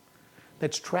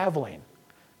that's traveling.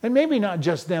 And maybe not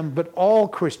just them, but all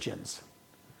Christians.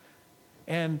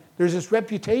 And there's this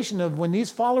reputation of when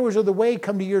these followers of the way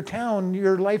come to your town,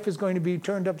 your life is going to be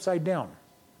turned upside down.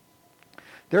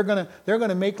 They're going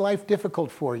to make life difficult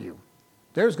for you.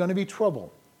 There's going to be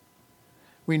trouble.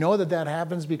 We know that that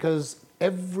happens because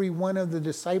every one of the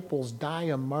disciples die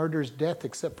a martyr's death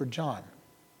except for John.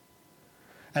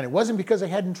 And it wasn't because they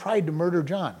hadn't tried to murder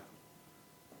John.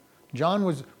 John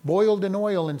was boiled in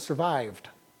oil and survived.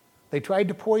 They tried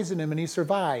to poison him and he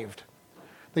survived.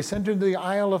 They sent him to the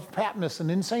Isle of Patmos, an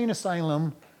insane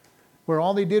asylum, where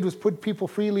all they did was put people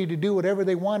freely to do whatever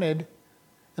they wanted,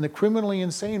 and the criminally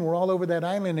insane were all over that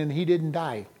island, and he didn't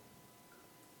die.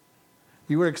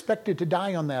 You were expected to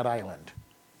die on that island,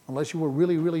 unless you were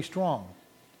really, really strong.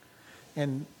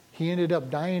 And he ended up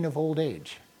dying of old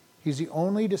age. He's the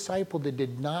only disciple that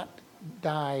did not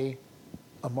die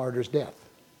a martyr's death.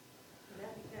 Is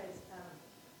that because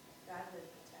God was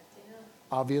protecting him?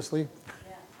 Obviously.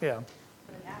 Yeah.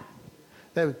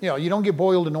 Yeah. You don't get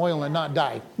boiled in oil and not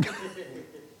die.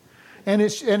 and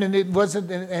it wasn't.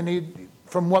 And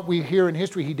from what we hear in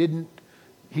history, he didn't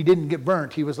get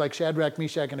burnt. He was like Shadrach,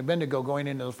 Meshach, and Abednego going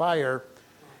into the fire,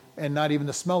 and not even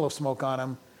the smell of smoke on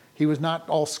him. He was not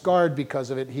all scarred because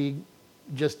of it.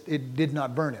 It did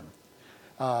not burn him.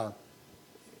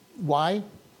 Why?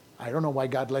 I don't know why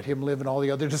God let him live and all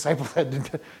the other disciples had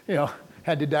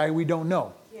to die. We don't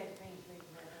know.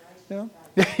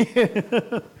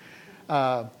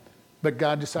 But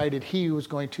God decided he was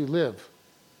going to live.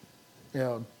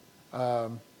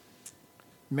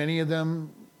 Many of them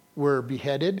were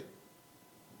beheaded,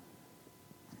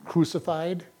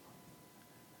 crucified,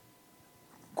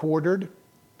 quartered,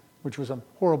 which was a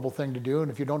horrible thing to do. And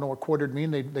if you don't know what quartered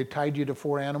mean, they tied you to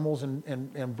 4 animals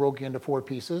and broke you into 4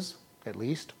 pieces, at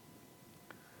least.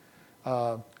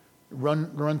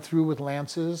 Run through with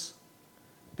lances.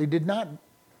 They did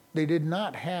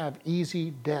not have easy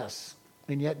deaths,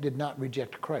 and yet did not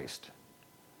reject Christ.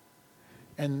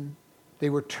 And they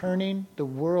were turning the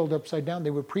world upside down. They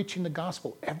were preaching the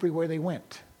gospel everywhere they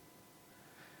went.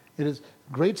 It is a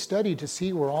great study to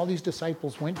see where all these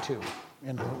disciples went to,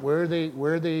 and where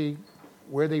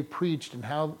they preached, and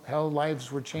how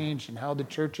lives were changed, and how the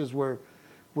churches were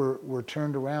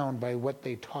turned around by what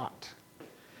they taught.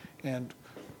 And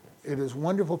it is a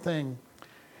wonderful thing.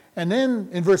 And then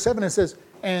in verse 7 it says,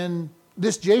 and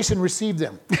this Jason received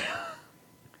them.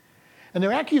 And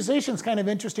their accusation is kind of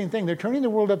an interesting thing. They're turning the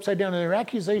world upside down, and their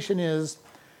accusation is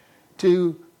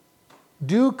to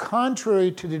do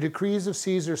contrary to the decrees of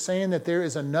Caesar, saying that there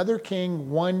is another king,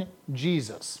 one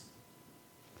Jesus.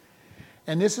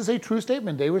 And this is a true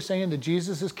statement. They were saying that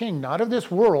Jesus is king, not of this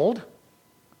world,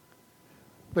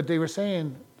 but they were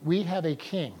saying, we have a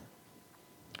king.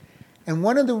 And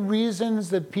one of the reasons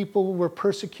that people were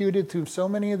persecuted through so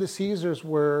many of the Caesars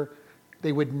were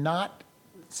they would not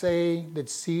say that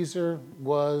Caesar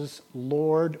was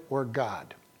Lord or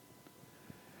God.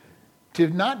 To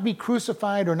not be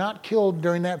crucified or not killed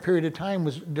during that period of time,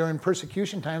 during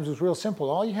persecution times, was real simple.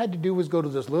 All you had to do was go to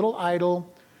this little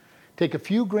idol, take a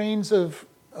few grains of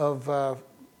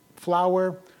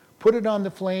flour, put it on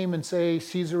the flame, and say,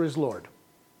 Caesar is Lord.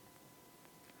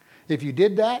 If you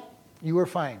did that, you were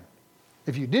fine.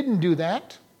 If you didn't do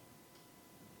that,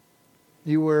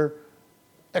 you were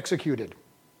executed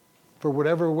for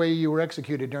whatever way you were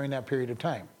executed during that period of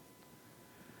time.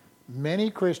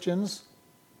 Many Christians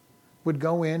would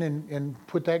go in and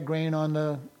put that grain on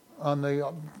the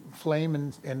flame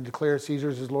and declare Caesar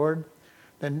as Lord,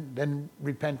 then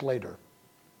repent later.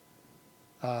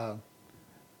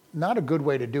 Not a good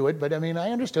way to do it, but I mean,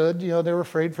 I understood, they were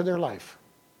afraid for their life.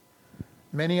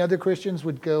 Many other Christians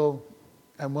would go,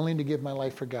 I'm willing to give my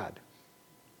life for God.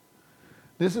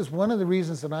 This is one of the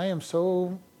reasons that I am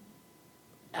so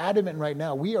adamant right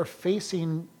now. We are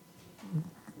facing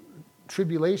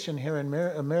tribulation here in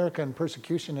America and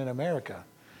persecution in America.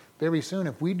 Very soon,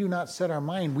 if we do not set our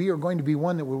mind, we are going to be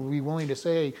one that will be willing to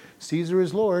say, Caesar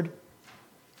is Lord,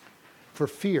 for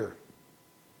fear.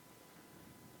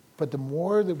 But the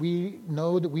more that we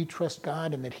know that we trust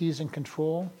God and that He's in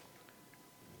control,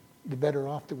 the better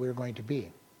off that we're going to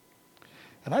be.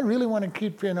 And I really want to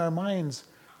keep in our minds,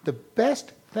 the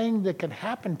best thing that can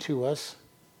happen to us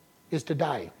is to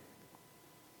die.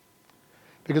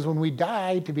 Because when we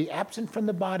die, to be absent from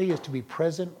the body is to be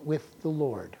present with the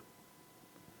Lord.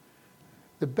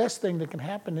 The best thing that can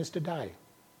happen is to die.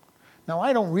 Now,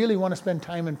 I don't really want to spend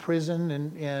time in prison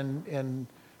and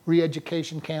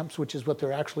re-education camps, which is what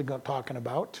they're actually talking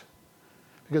about,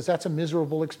 because that's a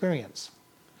miserable experience.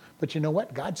 But you know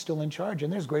what? God's still in charge,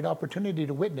 and there's great opportunity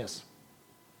to witness,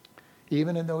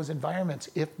 even in those environments,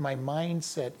 if my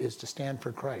mindset is to stand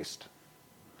for Christ.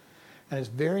 And it's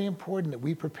very important that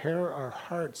we prepare our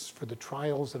hearts for the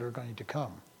trials that are going to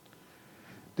come.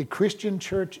 The Christian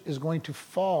church is going to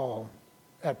fall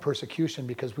at persecution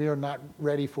because we are not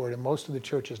ready for it, and most of the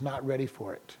church is not ready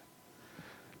for it.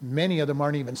 Many of them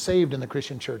aren't even saved in the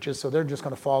Christian churches, so they're just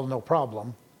going to fall no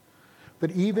problem.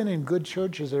 But even in good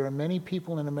churches, there are many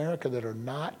people in America that are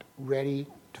not ready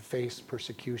to face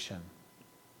persecution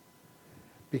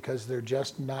because they're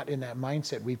just not in that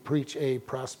mindset. We preach a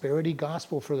prosperity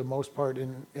gospel for the most part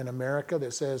in America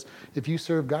that says if you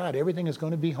serve God, everything is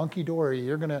going to be hunky-dory.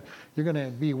 You're going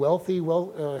to be wealthy,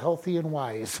 healthy, and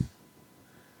wise.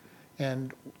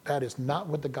 And that is not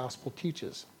what the gospel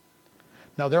teaches.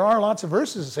 Now, there are lots of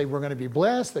verses that say we're going to be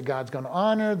blessed, that God's going to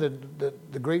honor,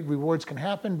 that the great rewards can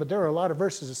happen, but there are a lot of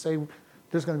verses that say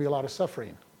there's going to be a lot of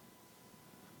suffering.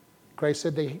 Christ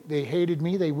said, they hated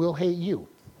me, they will hate you.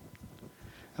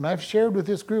 And I've shared with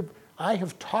this group, I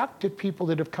have talked to people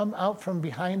that have come out from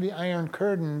behind the Iron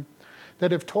Curtain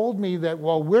that have told me that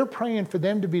while we're praying for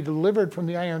them to be delivered from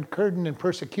the Iron Curtain and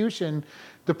persecution,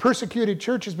 the persecuted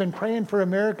church has been praying for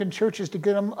American churches to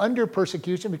get them under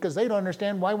persecution because they don't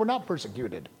understand why we're not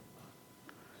persecuted.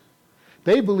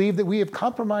 They believe that we have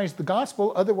compromised the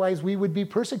gospel, otherwise we would be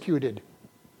persecuted.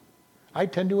 I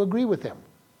tend to agree with them.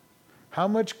 How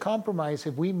much compromise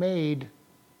have we made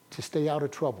to stay out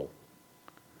of trouble?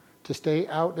 To stay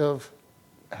out of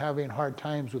having hard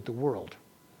times with the world?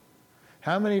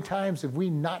 How many times have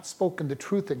we not spoken the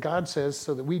truth that God says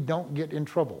so that we don't get in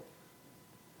trouble?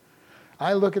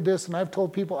 I look at this and I've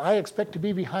told people I expect to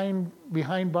be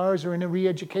behind bars or in a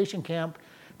re-education camp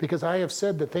because I have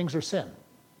said that things are sin.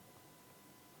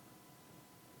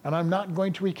 And I'm not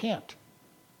going to recant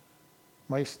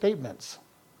my statements,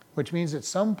 which means at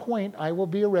some point I will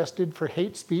be arrested for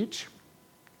hate speech,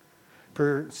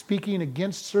 for speaking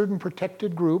against certain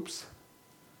protected groups,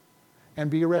 and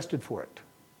be arrested for it.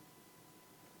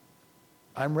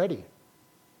 I'm ready.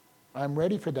 I'm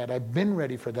ready for that. I've been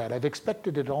ready for that. I've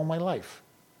expected it all my life.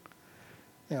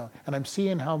 And I'm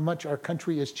seeing how much our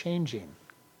country is changing.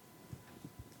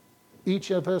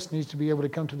 Each of us needs to be able to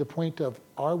come to the point of,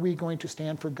 are we going to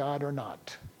stand for God or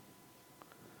not?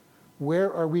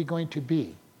 Where are we going to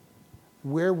be?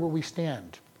 Where will we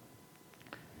stand?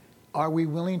 Are we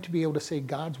willing to be able to say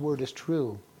God's word is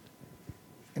true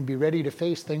and be ready to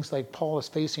face things like Paul is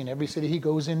facing every city he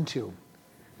goes into?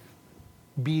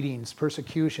 Beatings,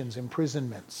 persecutions,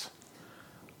 imprisonments.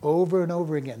 Over and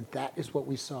over again, that is what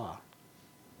we saw.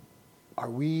 Are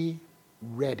we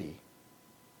ready?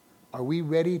 Are we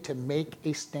ready to make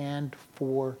a stand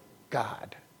for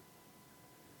God?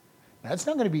 Now, it's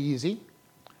not going to be easy.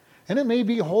 And it may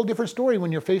be a whole different story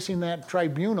when you're facing that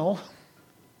tribunal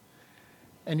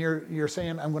and you're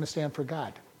saying, I'm going to stand for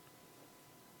God.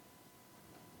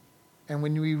 And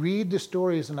when we read the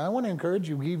stories, and I want to encourage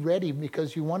you, be ready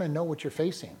because you want to know what you're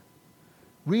facing.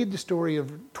 Read the story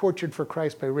of Tortured for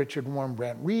Christ by Richard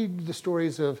Wurmbrand. Read the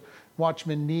stories of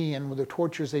Watchman Nee and the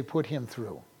tortures they put him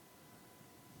through.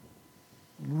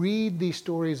 Read these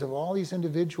stories of all these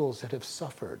individuals that have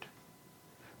suffered.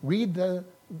 Read the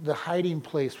hiding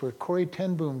place where Corrie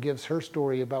ten Boom gives her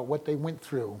story about what they went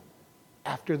through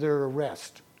after their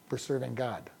arrest for serving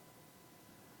God.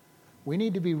 We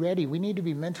need to be ready. We need to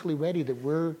be mentally ready that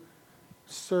we're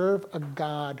serve a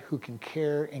God who can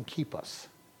care and keep us.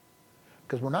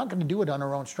 Because we're not going to do it on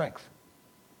our own strength.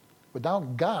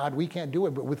 Without God, we can't do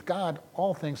it. But with God,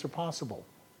 all things are possible.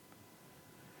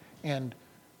 And,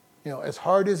 as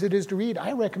hard as it is to read,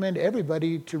 I recommend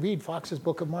everybody to read Fox's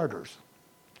Book of Martyrs.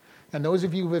 And those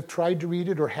of you who have tried to read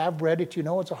it or have read it,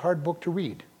 it's a hard book to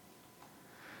read.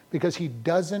 Because he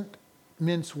doesn't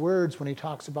mince words when he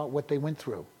talks about what they went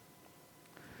through.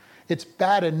 It's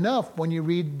bad enough when you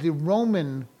read the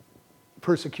Roman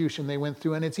persecution they went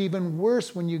through, and it's even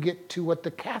worse when you get to what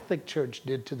the Catholic Church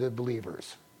did to the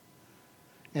believers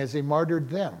as they martyred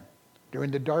them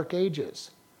during the Dark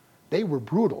Ages. They were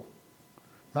brutal.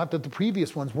 Not that the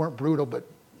previous ones weren't brutal, but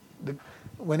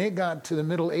when it got to the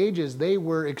Middle Ages, they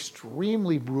were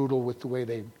extremely brutal with the way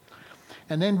they...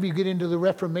 And then we get into the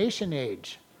Reformation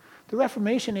age. The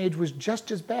Reformation age was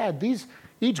just as bad.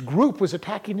 Each group was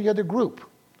attacking the other group.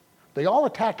 They all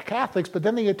attacked Catholics, but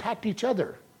then they attacked each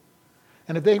other.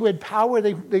 And if they had power,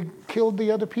 they killed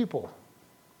the other people.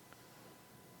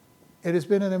 It has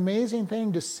been an amazing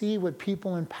thing to see what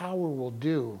people in power will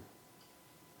do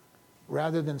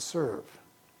rather than serve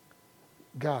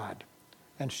God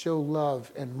and show love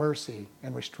and mercy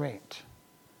and restraint.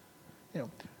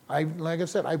 Like I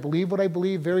said, I believe what I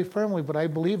believe very firmly, but I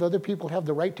believe other people have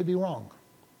the right to be wrong.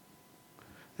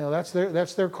 That's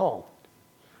their call.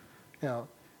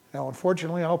 Now,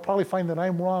 unfortunately, I'll probably find that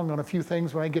I'm wrong on a few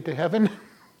things when I get to heaven.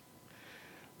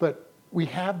 But we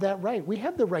have that right. We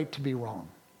have the right to be wrong,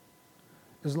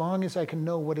 as long as I can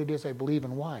know what it is I believe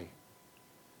and why.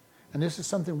 And this is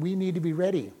something we need to be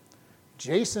ready.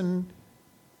 Jason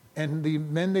and the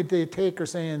men that they take are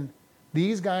saying,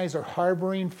 these guys are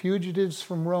harboring fugitives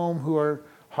from Rome who are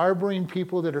harboring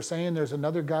people that are saying there's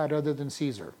another God other than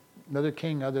Caesar, another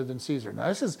king other than Caesar. Now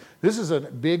this is a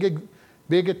big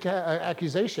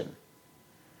accusation.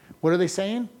 What are they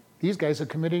saying? These guys are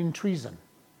committing treason.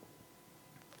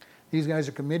 These guys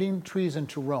are committing treason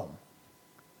to Rome.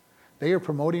 They are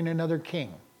promoting another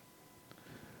king.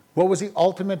 What was the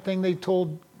ultimate thing they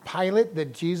told Pilate?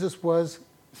 That Jesus was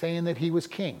saying that he was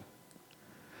king.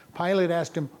 Pilate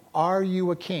asked him, are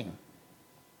you a king?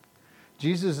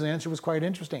 Jesus' answer was quite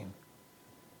interesting.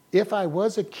 If I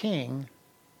was a king,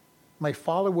 my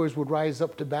followers would rise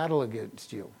up to battle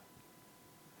against you.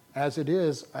 As it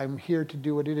is, I'm here to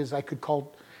do what it is. I could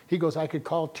call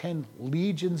 10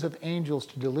 legions of angels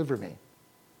to deliver me.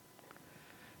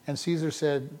 And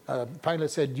Pilate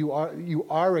said, you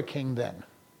are a king then.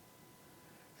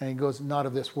 And he goes, not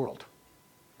of this world.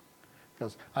 He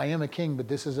goes, I am a king, but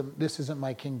this isn't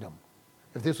my kingdom.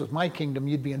 If this was my kingdom,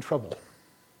 you'd be in trouble.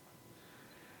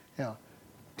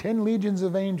 10 legions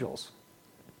of angels.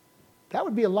 That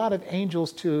would be a lot of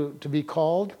angels to be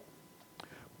called.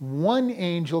 One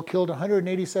angel killed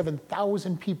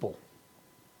 187,000 people.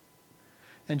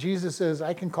 And Jesus says,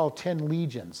 I can call 10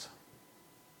 legions.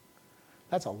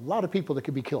 That's a lot of people that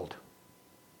could be killed.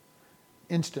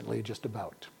 Instantly, just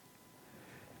about.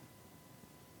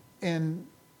 And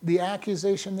the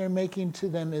accusation they're making to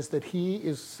them is that he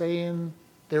is saying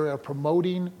they are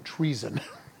promoting treason.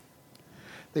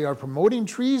 They are promoting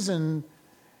treason.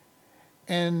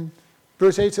 And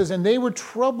verse 8 says, and they were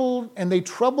troubled, and they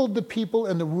troubled the people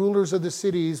and the rulers of the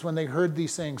cities when they heard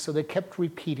these things. So they kept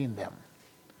repeating them.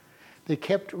 They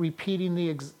kept repeating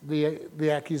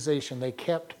the accusation. They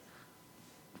kept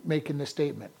making the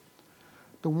statement.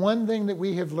 The one thing that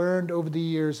we have learned over the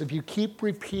years, if you keep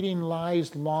repeating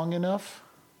lies long enough,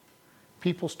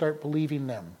 people start believing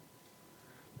them.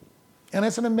 And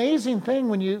it's an amazing thing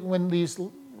when these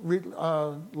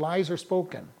lies are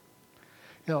spoken.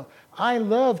 I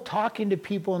love talking to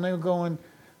people, and they're going,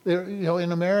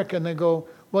 in America, and they go,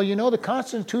 well, the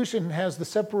Constitution has the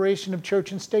separation of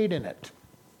church and state in it.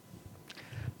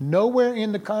 Nowhere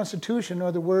in the Constitution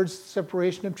are the words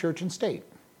separation of church and state.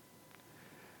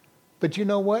 But you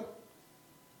know what?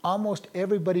 Almost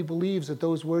everybody believes that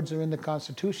those words are in the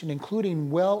Constitution,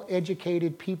 including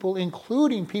well-educated people,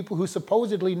 including people who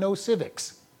supposedly know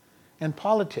civics and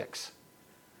politics.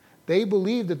 They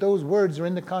believe that those words are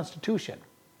in the Constitution.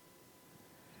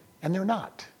 And they're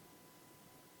not.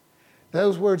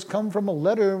 Those words come from a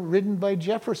letter written by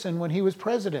Jefferson when he was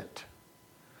president.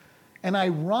 And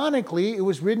ironically, it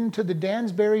was written to the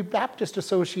Dansbury Baptist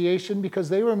Association because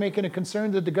they were making a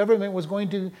concern that the government was going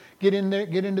to get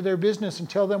into their business and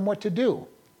tell them what to do.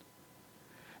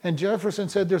 And Jefferson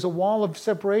said there's a wall of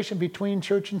separation between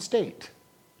church and state.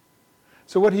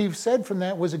 So what he said from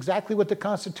that was exactly what the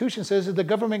Constitution says, that the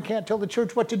government can't tell the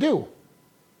church what to do.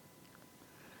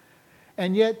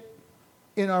 And yet,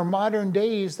 in our modern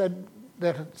days, that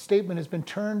statement has been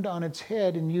turned on its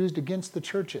head and used against the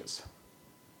churches.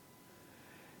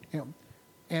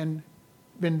 And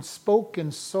been spoken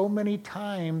so many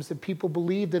times that people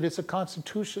believe that it's a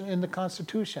constitution in the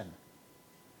Constitution.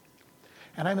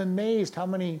 And I'm amazed how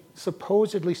many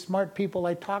supposedly smart people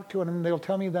I talk to, and they'll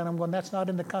tell me that. I'm going, that's not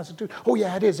in the Constitution. Oh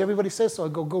yeah, it is. Everybody says so. I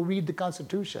go read the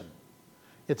Constitution.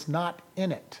 It's not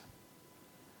in it.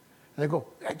 And they go,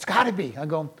 it's got to be. I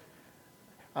go,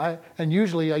 and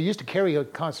usually I used to carry a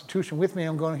Constitution with me.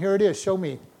 I'm going, here it is. Show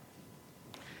me.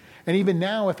 And even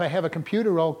now, if I have a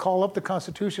computer, I'll call up the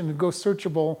Constitution and go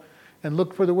searchable and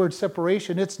look for the word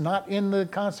separation. It's not in the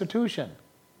Constitution.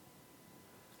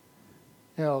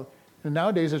 And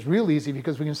nowadays it's real easy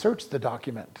because we can search the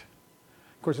document.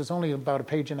 Of course, it's only about a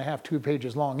page and a half, 2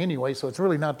 pages long anyway, so it's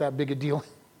really not that big a deal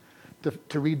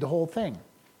to read the whole thing.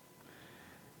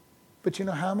 But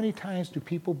how many times do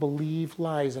people believe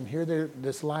lies, and here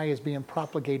this lie is being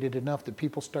propagated enough that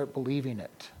people start believing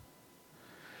it?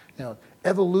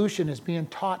 Evolution is being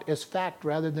taught as fact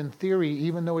rather than theory,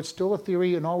 even though it's still a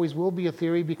theory and always will be a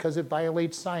theory because it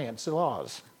violates science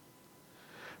laws.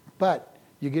 But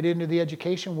you get into the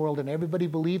education world and everybody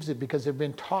believes it because they've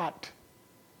been taught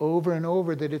over and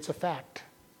over that it's a fact.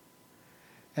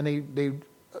 And they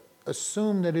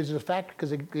assume that it's a fact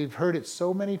because they've heard it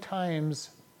so many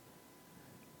times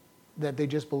that they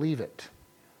just believe it.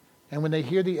 And when they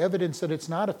hear the evidence that it's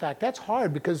not a fact, that's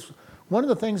hard because one of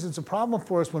the things that's a problem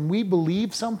for us when we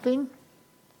believe something,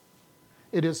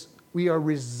 we are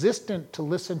resistant to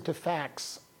listen to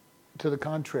facts to the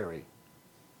contrary.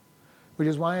 Which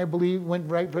is why I believe, went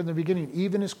right from the beginning,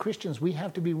 even as Christians, we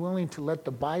have to be willing to let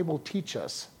the Bible teach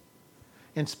us,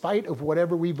 in spite of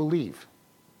whatever we believe,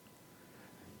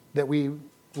 that we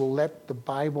will let the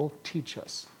Bible teach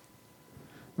us.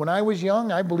 When I was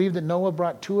young, I believed that Noah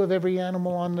brought 2 of every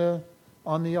animal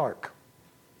on the ark.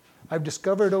 I've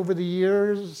discovered over the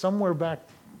years, somewhere back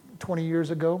 20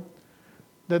 years ago,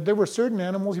 that there were certain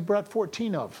animals he brought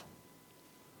 14 of.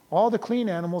 All the clean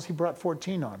animals he brought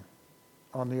 14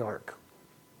 on the ark.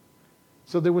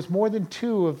 So there was more than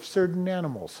 2 of certain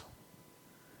animals.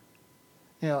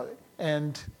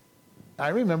 And I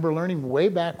remember learning way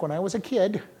back when I was a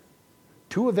kid,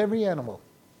 2 of every animal.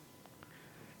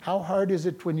 How hard is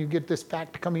it when you get this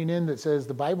fact coming in that says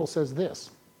the Bible says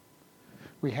this?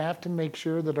 We have to make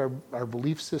sure that our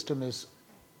belief system is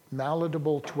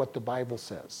malleable to what the Bible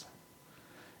says.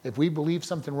 If we believe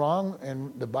something wrong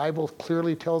and the Bible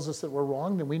clearly tells us that we're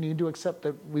wrong, then we need to accept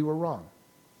that we were wrong.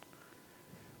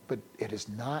 But it is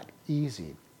not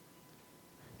easy.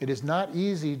 It is not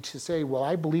easy to say, well,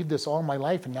 I believed this all my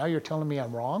life and now you're telling me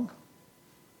I'm wrong?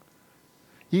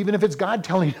 Even if it's God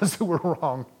telling us that we're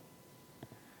wrong.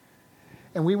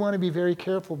 And we want to be very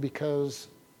careful because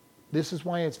this is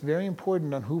why it's very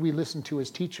important on who we listen to as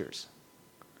teachers.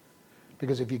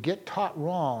 Because if you get taught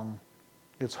wrong,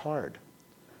 it's hard.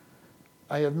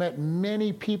 I have met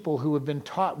many people who have been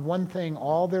taught one thing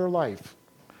all their life,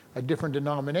 a different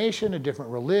denomination, a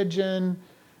different religion,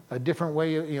 a different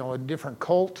way, a different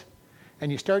cult,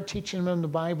 and you start teaching them the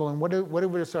Bible, and what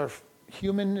is our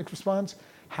human response?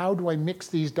 How do I mix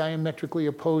these diametrically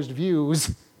opposed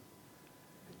views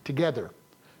together?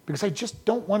 Because I just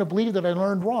don't want to believe that I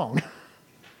learned wrong.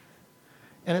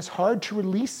 And it's hard to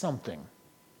release something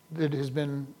that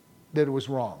it was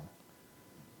wrong.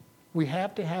 We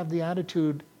have to have the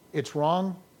attitude, it's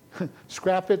wrong,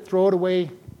 scrap it, throw it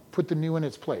away, put the new in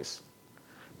its place.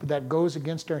 But that goes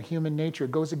against our human nature.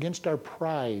 It goes against our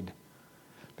pride.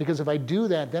 Because if I do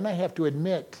that, then I have to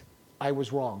admit I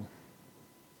was wrong.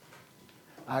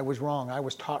 I was wrong. I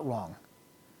was taught wrong.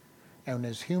 And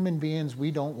as human beings,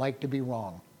 we don't like to be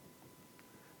wrong.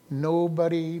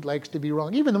 Nobody likes to be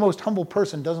wrong. Even the most humble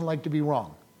person doesn't like to be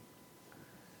wrong.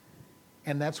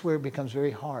 And that's where it becomes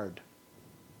very hard.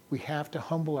 We have to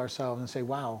humble ourselves and say,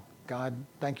 wow, God,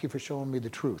 thank you for showing me the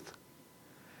truth.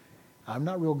 I'm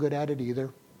not real good at it either.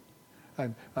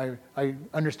 I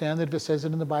understand that if it says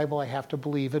it in the Bible, I have to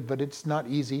believe it, but it's not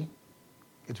easy.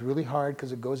 It's really hard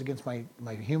because it goes against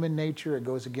my human nature. It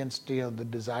goes against the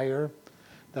desire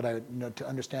that to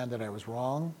understand that I was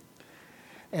wrong.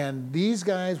 And these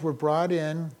guys were brought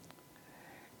in.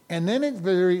 And then it's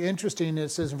very interesting. It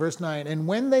says in verse 9, and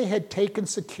when they had taken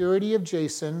security of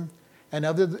Jason and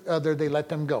of the other, they let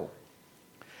them go.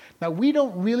 Now, we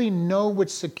don't really know what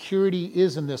security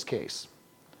is in this case.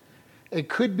 It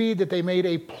could be that they made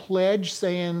a pledge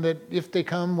saying that if they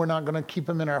come, we're not going to keep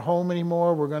them in our home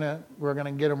anymore. We're going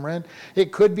to get them rent.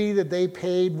 It could be that they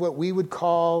paid what we would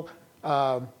call,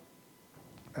 what's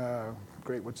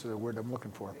the word I'm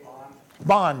looking for?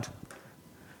 Bond.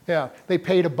 Yeah, they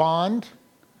paid a bond.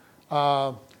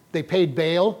 They paid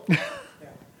bail.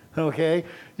 Okay,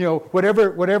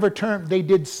 whatever term, they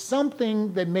did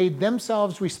something that made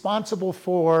themselves responsible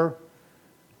for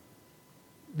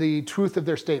the truth of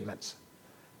their statements.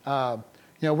 Here's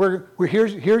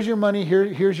your money,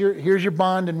 here's your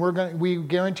bond, and we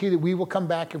guarantee that we will come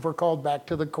back if we're called back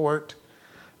to the court.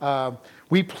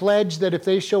 We pledge that if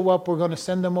they show up, we're going to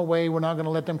send them away. We're not going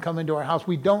to let them come into our house.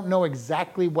 We don't know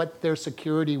exactly what their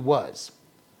security was.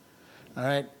 All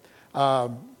right.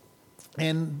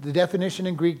 And the definition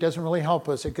in Greek doesn't really help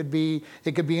us. It could be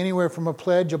anywhere from a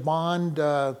pledge, a bond,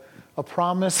 a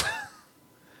promise.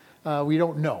 We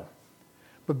don't know.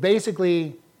 But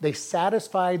basically, they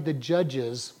satisfied the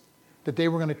judges that they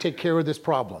were going to take care of this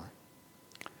problem,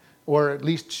 or at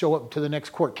least show up to the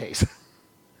next court case.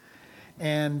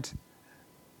 And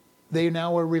they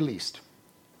now are released.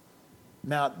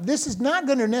 Now, this is not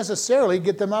going to necessarily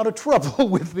get them out of trouble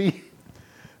with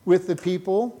the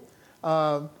people.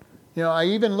 I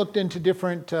even looked into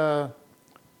different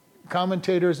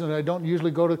commentators, and I don't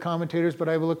usually go to commentators, but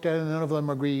I've looked at it and none of them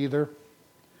agree either.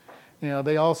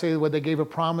 They all say they gave a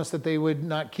promise that they would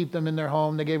not keep them in their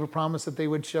home. They gave a promise that they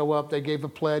would show up. They gave a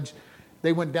pledge.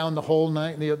 They went down the whole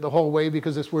night, the whole way,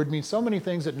 because this word means so many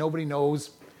things that nobody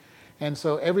knows. And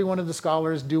so every one of the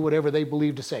scholars do whatever they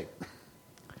believe to say.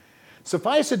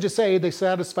 Suffice it to say, they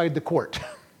satisfied the court.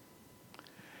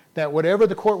 That whatever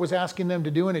the court was asking them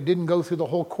to do, and it didn't go through the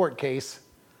whole court case,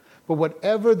 but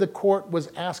whatever the court was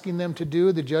asking them to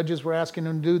do, the judges were asking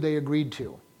them to do, they agreed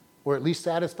to, or at least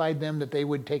satisfied them that they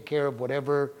would take care of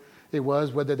whatever it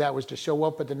was, whether that was to show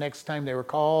up at the next time they were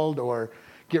called or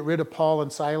get rid of Paul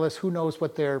and Silas. Who knows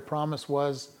what their promise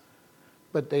was,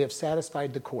 but they have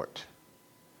satisfied the court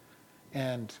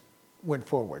and went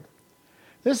forward.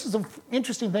 This is an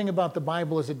interesting thing about the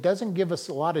Bible is it doesn't give us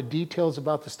a lot of details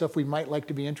about the stuff we might like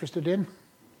to be interested in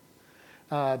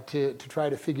to try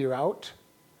to figure out.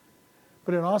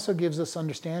 But it also gives us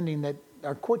understanding that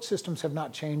our court systems have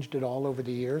not changed at all over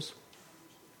the years.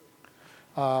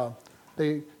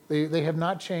 They have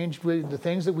not changed. The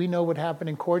things that we know would happen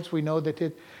in courts, we know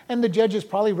that and the judges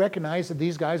probably recognize that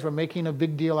these guys were making a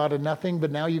big deal out of nothing,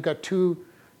 but now you've got two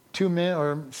men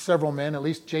or several men, at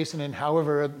least Jason and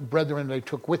however brethren they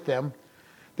took with them,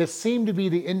 that seem to be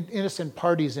the innocent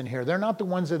parties in here. They're not the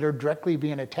ones that are directly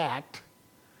being attacked.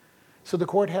 So the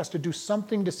court has to do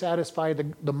something to satisfy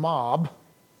the mob,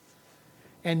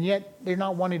 and yet they're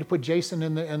not wanting to put Jason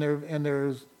and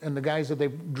the guys that they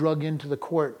drug into the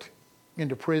court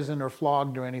into prison or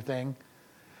flogged or anything.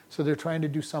 So they're trying to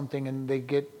do something, and they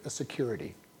get a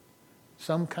security,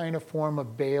 some kind of form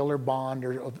of bail or bond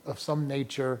or of some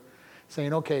nature,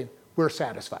 saying, okay, we're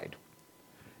satisfied.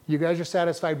 You guys are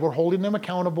satisfied. We're holding them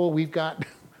accountable. We've got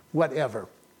whatever.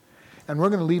 And we're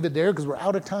going to leave it there because we're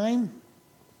out of time,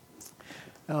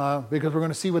 because we're going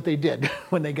to see what they did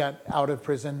when they got out of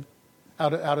prison,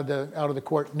 out of the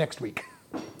court next week.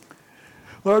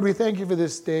 Lord, we thank you for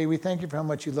this day. We thank you for how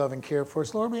much you love and care for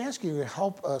us. Lord, we ask you to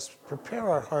help us prepare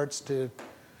our hearts to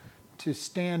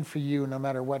stand for you no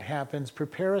matter what happens.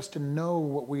 Prepare us to know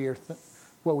what we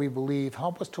believe.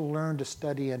 Help us to learn to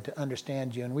study and to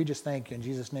understand you. And we just thank you in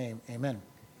Jesus' name. Amen.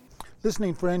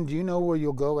 Listening friend, do you know where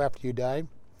you'll go after you die?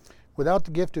 Without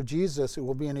the gift of Jesus, it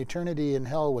will be an eternity in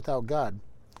hell without God.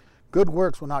 Good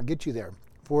works will not get you there.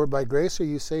 For by grace are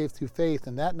you saved through faith,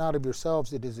 and that not of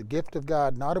yourselves. It is a gift of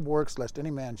God, not of works, lest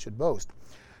any man should boast.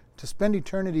 To spend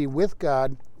eternity with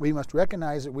God, we must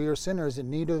recognize that we are sinners in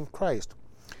need of Christ.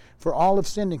 For all have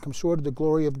sinned and come short of the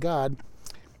glory of God,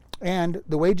 and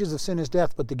the wages of sin is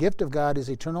death, but the gift of God is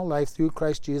eternal life through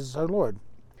Christ Jesus our Lord.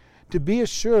 To be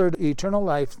assured of eternal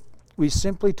life, we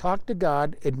simply talk to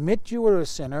God, admit you are a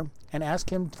sinner, and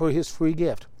ask him for his free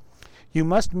gift. You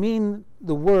must mean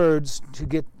the words to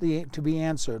be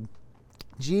answered.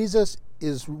 Jesus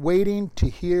is waiting to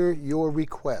hear your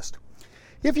request.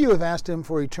 If you have asked him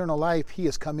for eternal life, he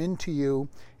has come into you,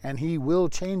 and he will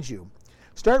change you.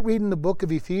 Start reading the book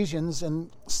of Ephesians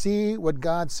and see what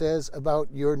God says about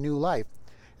your new life.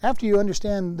 After you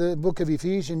understand the book of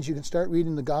Ephesians, you can start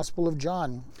reading the Gospel of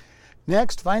John.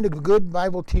 Next, find a good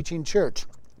Bible teaching church.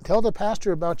 Tell the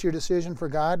pastor about your decision for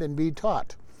God and be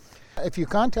taught. If you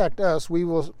contact us, we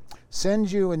will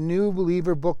send you a new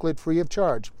believer booklet free of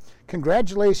charge.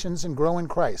 Congratulations and grow in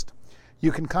Christ.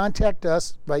 You can contact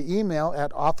us by email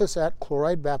at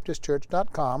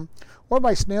office@chloridebaptistchurch.com or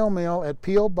by snail mail at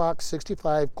P.O. Box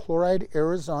 65, Chloride,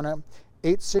 Arizona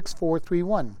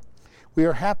 86431. We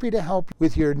are happy to help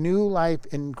with your new life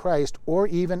in Christ or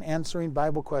even answering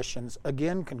Bible questions.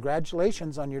 Again,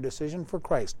 congratulations on your decision for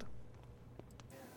Christ.